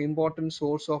also important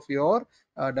source of your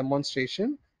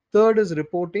demonstration. Third is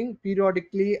reporting.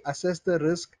 Periodically assess the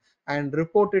risk and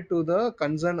report it to the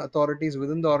concerned authorities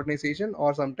within the organization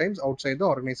or sometimes outside the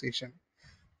organization.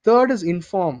 Third is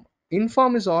inform.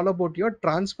 Inform is all about your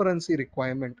transparency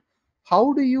requirement.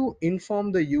 How do you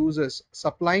inform the users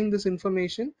supplying this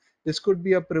information? This could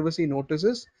be a privacy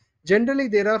notices. Generally,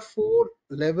 there are four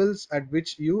levels at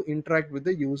which you interact with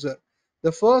the user.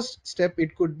 The first step,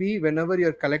 it could be whenever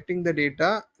you're collecting the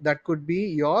data, that could be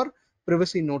your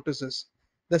privacy notices.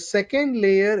 The second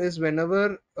layer is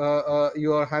whenever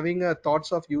you are having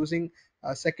thoughts of using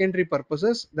secondary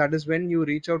purposes, that is when you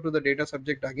reach out to the data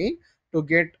subject again to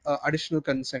get additional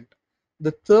consent.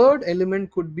 The third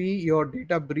element could be your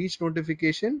data breach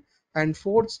notification, and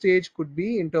fourth stage could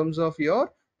be in terms of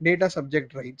your data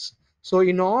subject rights. So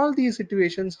in all these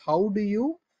situations, how do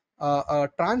you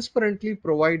transparently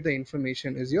provide the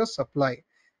information is your supply,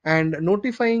 and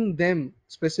notifying them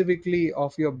specifically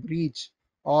of your breach,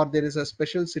 or there is a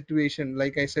special situation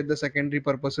like I said the secondary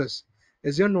purposes,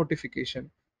 is your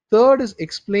notification. Third is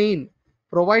explain.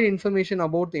 Provide information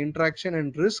about the interaction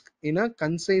and risk in a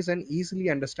concise and easily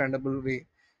understandable way,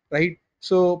 right?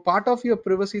 So part of your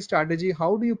privacy strategy,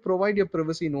 how do you provide your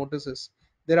privacy notices?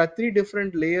 There are three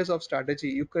different layers of strategy.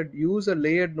 You could use a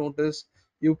layered notice.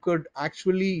 You could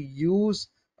actually use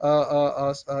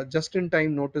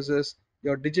just-in-time notices,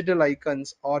 your digital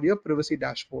icons, or your privacy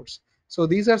dashboards. So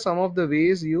these are some of the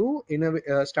ways you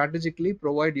strategically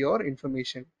provide your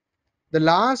information. The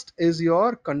last is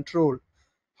your control.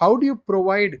 How do you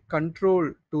provide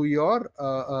control to your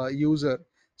user?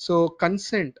 So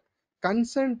consent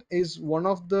is one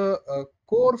of the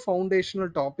core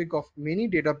foundational topic of many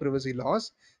data privacy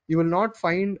laws. You will not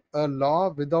find a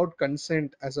law without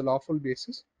consent as a lawful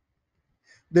basis.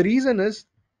 The reason is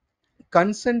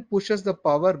consent pushes the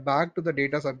power back to the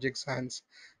data subject's hands,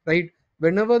 right?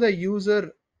 whenever the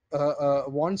user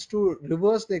wants to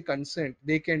reverse their consent,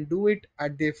 they can do it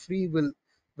at their free will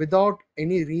without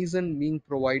any reason being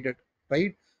provided,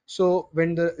 right? So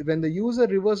when the user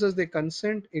reverses their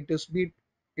consent, it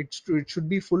should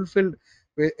be fulfilled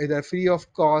with either free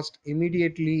of cost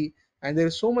immediately, and there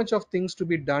is so much of things to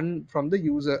be done from the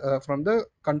user from the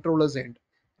controller's end,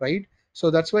 right?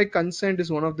 So that's why consent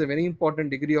is one of the very important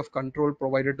degree of control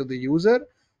provided to the user.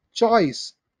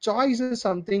 Choice is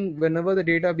something. Whenever the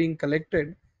data being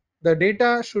collected, the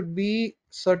data should be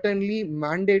certainly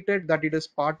mandated that it is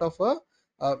part of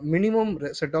a minimum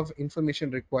set of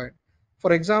information required.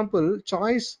 For example,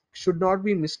 choice should not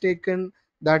be mistaken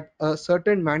that a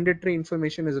certain mandatory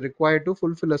information is required to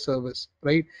fulfill a service,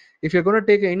 right? If you're going to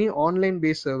take any online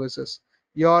based services,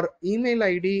 your email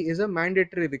id is a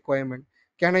mandatory requirement.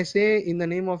 Can I say in the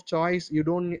name of choice, you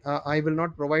don't I will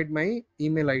not provide my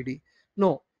email id?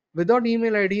 No. Without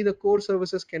email id, the core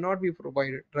services cannot be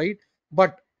provided, right?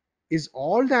 But is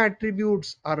all the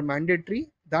attributes are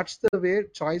mandatory? That's the where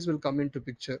choice will come into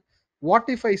picture. What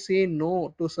if I say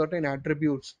no to certain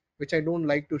attributes which I don't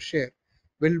like to share?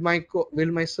 Will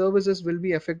my services will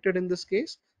be affected in this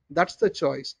case? That's the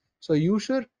choice. So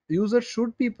user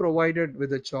should be provided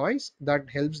with a choice that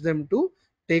helps them to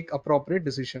take appropriate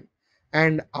decision.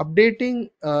 And updating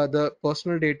the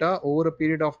personal data over a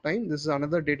period of time, this is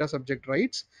another data subject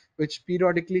rights, which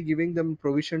periodically giving them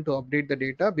provision to update the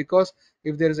data, because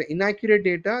if there is inaccurate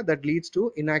data, that leads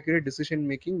to inaccurate decision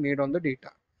making made on the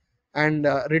data. And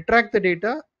retract the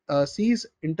data, cease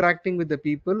interacting with the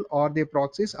people or their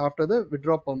proxies after the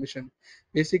withdraw permission.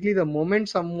 Basically, the moment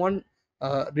someone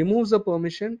removes the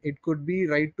permission, it could be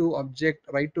right to object,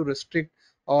 right to restrict,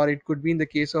 or it could be in the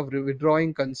case of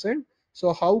withdrawing consent.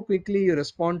 So how quickly you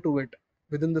respond to it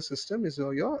within the system is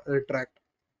your retract.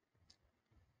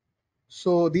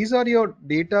 So these are your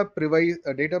data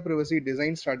privacy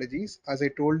design strategies. As I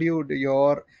told you,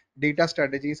 your data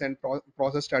strategies and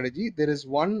process strategy. There is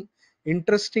one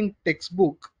interesting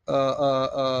textbook.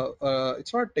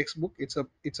 It's not a textbook.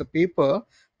 It's a paper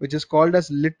which is called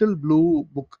as Little Blue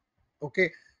Book.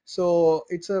 Okay, so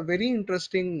it's a very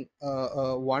interesting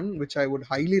one which I would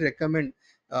highly recommend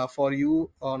for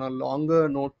you on a longer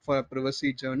note for a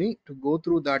privacy journey to go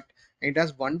through that. It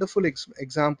has wonderful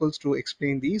examples to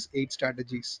explain these 8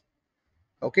 strategies.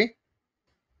 Okay.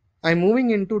 I'm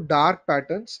moving into dark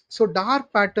patterns. So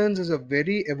dark patterns is a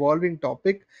very evolving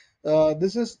topic.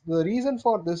 This is the reason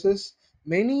for this is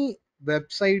many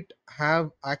website have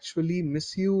actually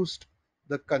misused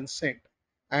the consent,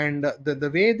 and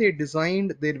the way they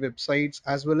designed their websites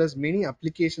as well as many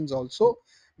applications also,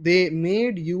 they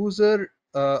made user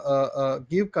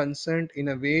give consent in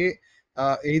a way,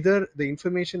 either the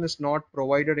information is not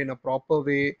provided in a proper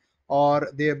way, or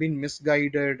they have been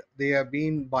misguided, they have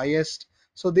been biased.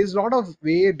 So there's a lot of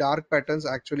way dark patterns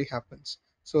actually happens.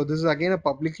 So this is again a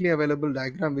publicly available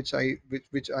diagram which I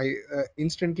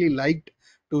instantly liked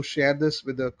to share this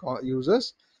with the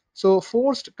users. So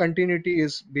forced continuity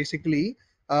is basically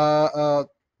uh, uh,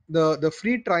 the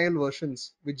free trial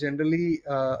versions which generally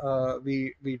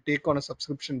we take on a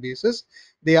subscription basis.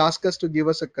 They ask us to give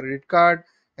us a credit card,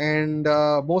 and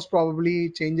most probably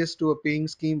changes to a paying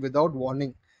scheme without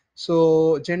warning.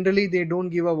 So generally they don't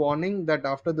give a warning that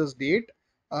after this date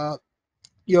uh,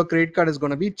 your credit card is going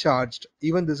to be charged.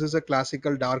 Even this is a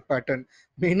classical dark pattern.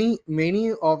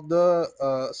 Many of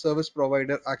the service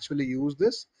provider actually use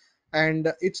this,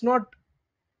 and it's not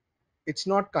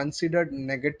considered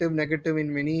negative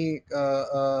in many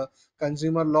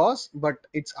consumer laws, but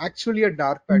it's actually a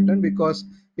dark pattern because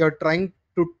you're trying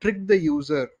to trick the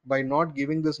user by not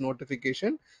giving this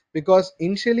notification, because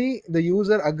initially the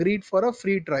user agreed for a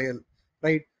free trial,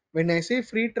 right? When I say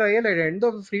free trial, at the end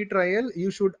of the free trial, you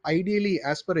should ideally,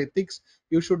 as per ethics,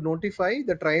 you should notify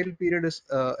the trial period is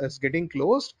getting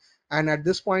closed, and at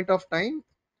this point of time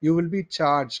you will be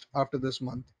charged after this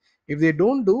month. If they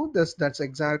don't do this, that's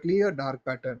exactly a dark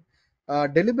pattern.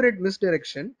 Deliberate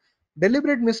misdirection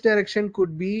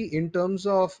could be in terms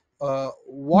of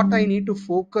what I need to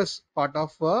focus part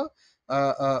of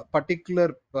a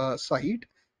particular site.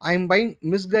 I'm being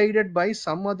misguided by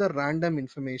some other random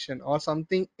information, or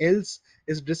something else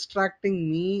is distracting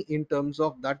me in terms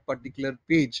of that particular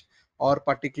page or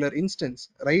particular instance,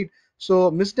 right?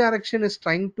 So misdirection is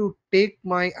trying to take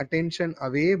my attention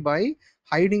away by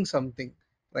hiding something,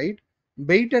 right?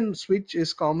 Bait and switch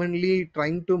is commonly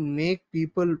trying to make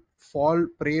people fall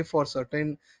prey for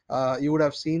certain, you would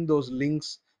have seen those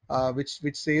links which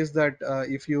says that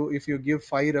if you give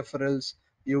 5 referrals,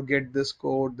 you get this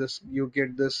code, this you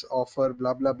get this offer,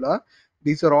 blah blah blah.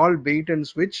 These are all bait and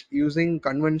switch using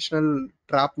conventional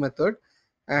trap method.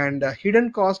 And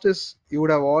hidden cost is, you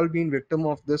would have all been victim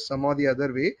of this some or the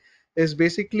other way, is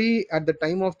basically at the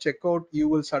time of checkout you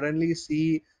will suddenly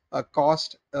see a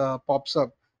cost pops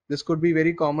up. This could be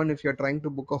very common if you're trying to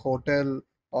book a hotel,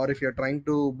 or if you're trying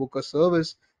to book a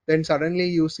service, then suddenly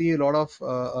you see a lot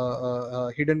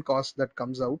of hidden cost that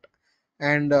comes out.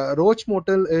 And roach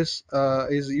motel is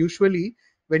usually,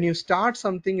 when you start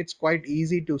something it's quite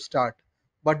easy to start,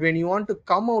 but when you want to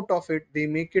come out of it they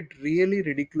make it really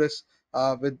ridiculous,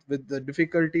 with the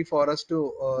difficulty for us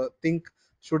to think,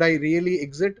 should I really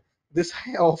exit this?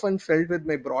 I often felt with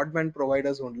my broadband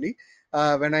providers only.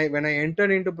 When I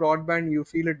entered into broadband, you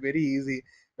feel it very easy.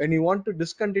 When you want to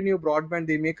discontinue broadband,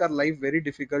 they make our life very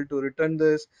difficult to return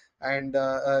this. And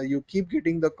you keep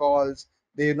getting the calls,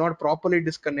 they not properly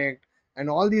disconnect, and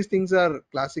all these things are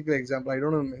classical example. I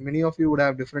don't know, many of you would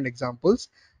have different examples.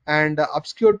 And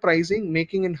obscured pricing,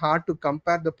 making it hard to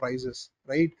compare the prices,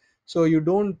 right? So you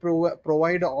don't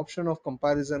provide an option of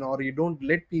comparison, or you don't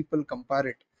let people compare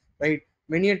it, right?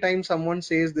 Many a time someone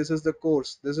says this is the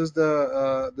course, this is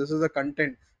the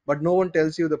content, but no one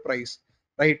tells you the price,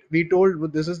 right? We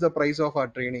told this is the price of our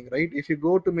training, right? If you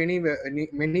go to many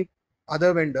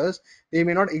other vendors, they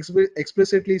may not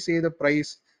explicitly say the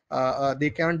price. They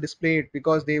can't display it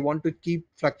because they want to keep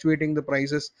fluctuating the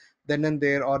prices then and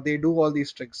there, or they do all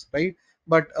these tricks, right?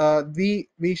 But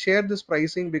we share this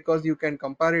pricing because you can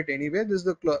compare it anywhere. This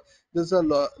is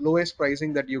the lowest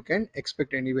pricing that you can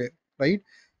expect anywhere, right?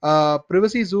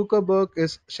 Privacy Zuckerberg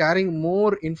is sharing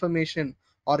more information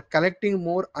or collecting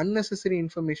more unnecessary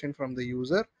information from the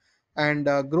user. And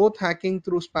growth hacking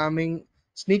through spamming,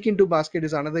 sneak into basket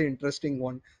is another interesting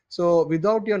one. So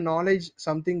without your knowledge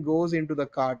something goes into the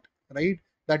cart, right?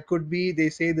 That could be, they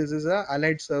say this is a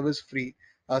allied service free,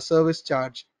 a service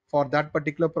charge for that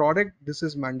particular product, this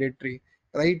is mandatory,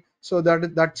 right? So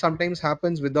that sometimes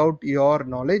happens without your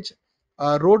knowledge.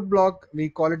 Roadblock, we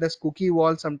call it as cookie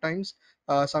wall sometimes.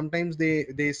 Sometimes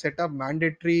they set up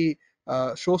mandatory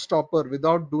showstopper.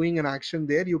 Without doing an action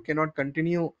there, you cannot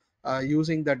continue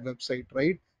using that website,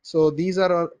 right? So these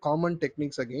are common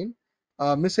techniques again.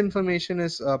 Misinformation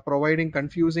is providing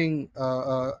confusing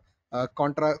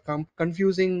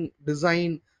confusing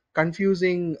design,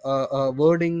 confusing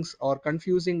wordings, or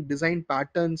confusing design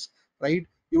patterns, right?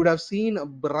 You would have seen a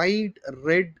bright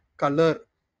red color,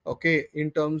 okay,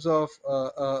 in terms of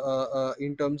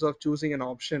choosing an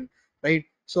option, right?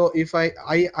 So if I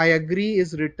agree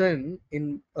is written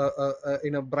in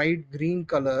a bright green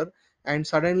color, and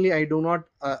suddenly I do not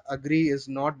agree is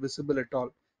not visible at all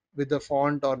with the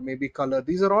font or maybe color.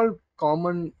 These are all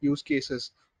common use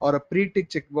cases. Or a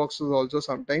pre-tick checkbox is also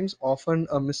sometimes often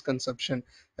a misconception,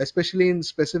 especially in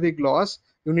specific laws.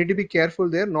 You need to be careful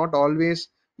there. Not always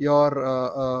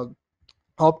your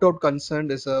opt-out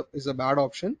consent is a bad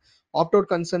option. Opt-out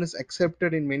consent is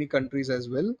accepted in many countries as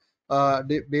well,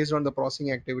 based on the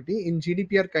processing activity. In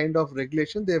GDPR kind of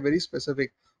regulation, they are very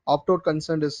specific. Opt-out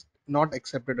consent is not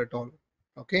accepted at all.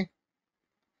 Okay.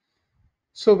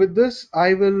 So with this,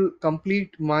 I will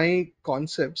complete my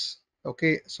concepts.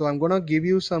 Okay, so I'm gonna give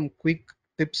you some quick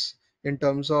tips in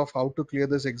terms of how to clear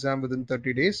this exam within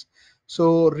 30 days.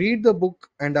 So read the book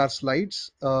and our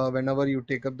slides whenever you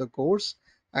take up the course,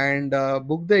 and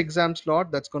book the exam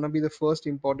slot. That's gonna be the first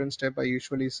important step I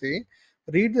usually say.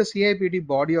 Read the CIPT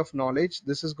body of knowledge.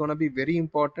 This is gonna be very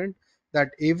important. That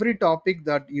every topic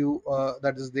that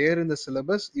is there in the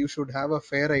syllabus, you should have a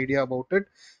fair idea about it.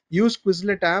 Use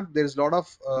Quizlet app. There's a lot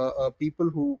of people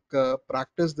who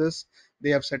practice this. They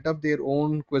have set up their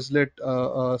own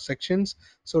Quizlet sections,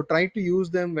 so try to use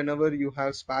them whenever you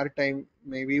have spare time.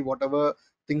 Maybe whatever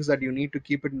things that you need to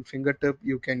keep it in fingertip,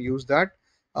 you can use that.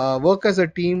 Work as a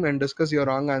team and discuss your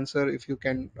wrong answer. If you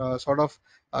can sort of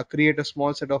create a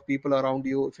small set of people around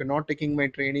you. If you're not taking my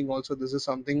training also, this is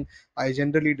something I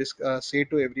generally say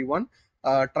to everyone.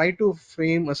 Try to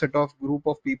frame a set of group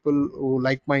of people who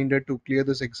like-minded to clear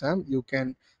this exam. You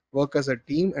can work as a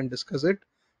team and discuss it.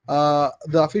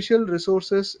 The official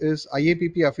resources is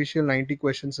IAPP official 90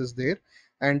 questions is there,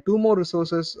 and two more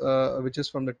resources which is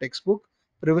from the textbook: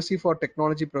 Privacy for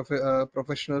Technology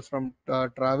Professionals from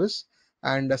Travis,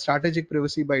 and Strategic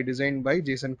Privacy by Design by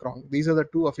Jason Krong. These are the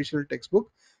two official textbook.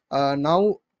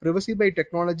 Now Privacy by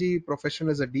Technology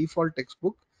Professional is a default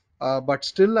textbook, but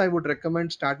still I would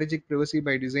recommend Strategic Privacy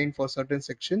by Design for certain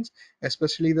sections,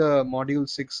 especially the module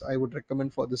 6 I would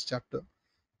recommend for this chapter.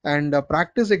 And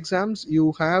practice exams,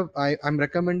 I'm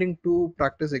recommending two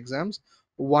practice exams.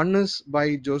 One is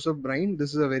by Joseph Bryan.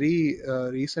 This is a very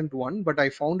recent one, but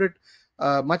I found it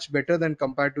much better than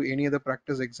compared to any other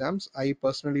practice exams. I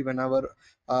personally, whenever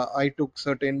I took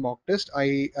certain mock test,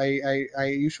 I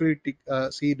usually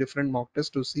see different mock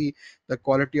tests to see the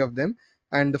quality of them.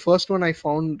 And the first one I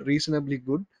found reasonably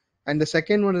good. And the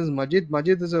second one is Majid.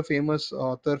 Majid is a famous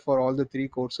author for all the three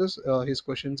courses. His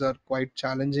questions are quite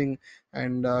challenging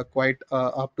and quite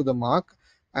up to the mark.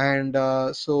 And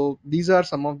so these are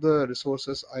some of the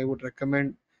resources I would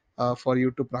recommend for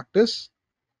you to practice.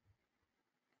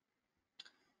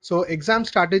 So exam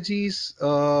strategies,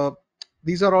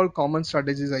 these are all common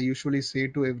strategies I usually say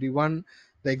to everyone.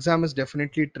 The exam is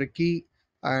definitely tricky,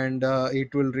 and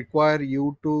it will require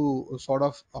you to sort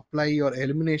of apply your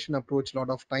elimination approach a lot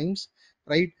of times,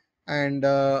 right? And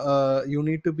you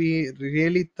need to be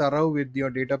really thorough with your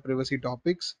data privacy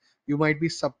topics. You might be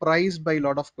surprised by a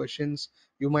lot of questions.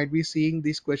 You might be seeing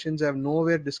these questions have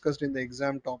nowhere discussed in the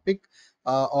exam topic,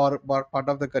 or part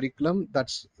of the curriculum.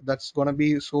 That's going to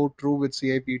be so true with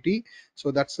CIPT.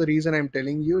 So that's the reason I'm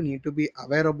telling you, need to be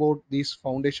aware about these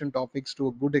foundation topics to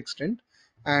a good extent,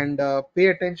 and pay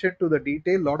attention to the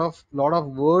detail. Lot of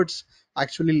words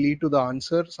actually lead to the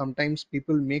answer. Sometimes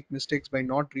people make mistakes by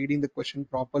not reading the question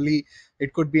properly.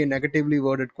 It could be a negatively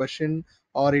worded question,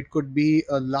 or it could be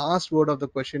a last word of the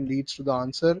question leads to the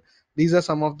answer. These are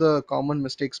some of the common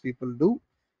mistakes people do.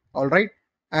 All right.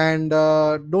 And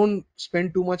don't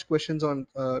spend too much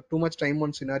time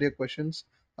on scenario questions.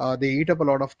 They eat up a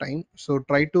lot of time, so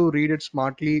try to read it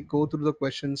smartly, go through the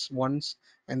questions once,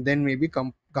 and then maybe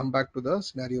come back to the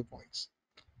scenario points.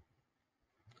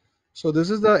 So this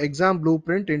is the exam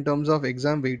blueprint in terms of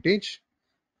exam weightage.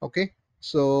 Okay,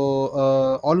 so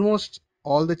almost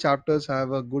all the chapters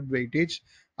have a good weightage.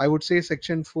 I would say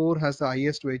section 4 has the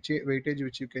highest weightage,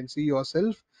 which you can see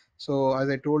yourself. So as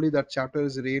I told you, that chapter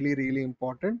is really really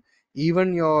important.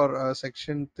 Even your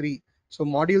section 3, so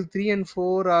module 3 and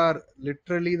 4 are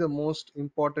literally the most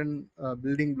important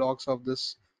building blocks of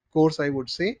this course, I would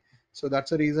say. So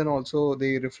that's the reason also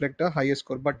they reflect a higher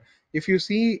score. But if you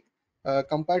see,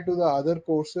 compared to the other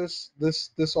courses,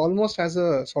 this almost has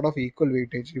a sort of equal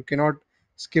weightage. You cannot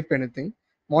skip anything.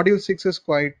 Module 6 is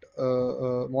quite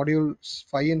modules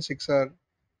 5 and 6 are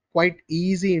quite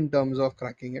easy in terms of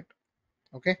cracking it.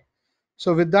 Okay,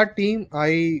 so with that, team,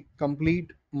 I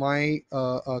complete my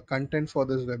content for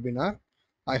this webinar.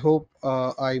 I hope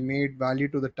I made value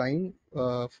to the time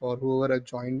for whoever has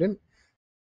joined in.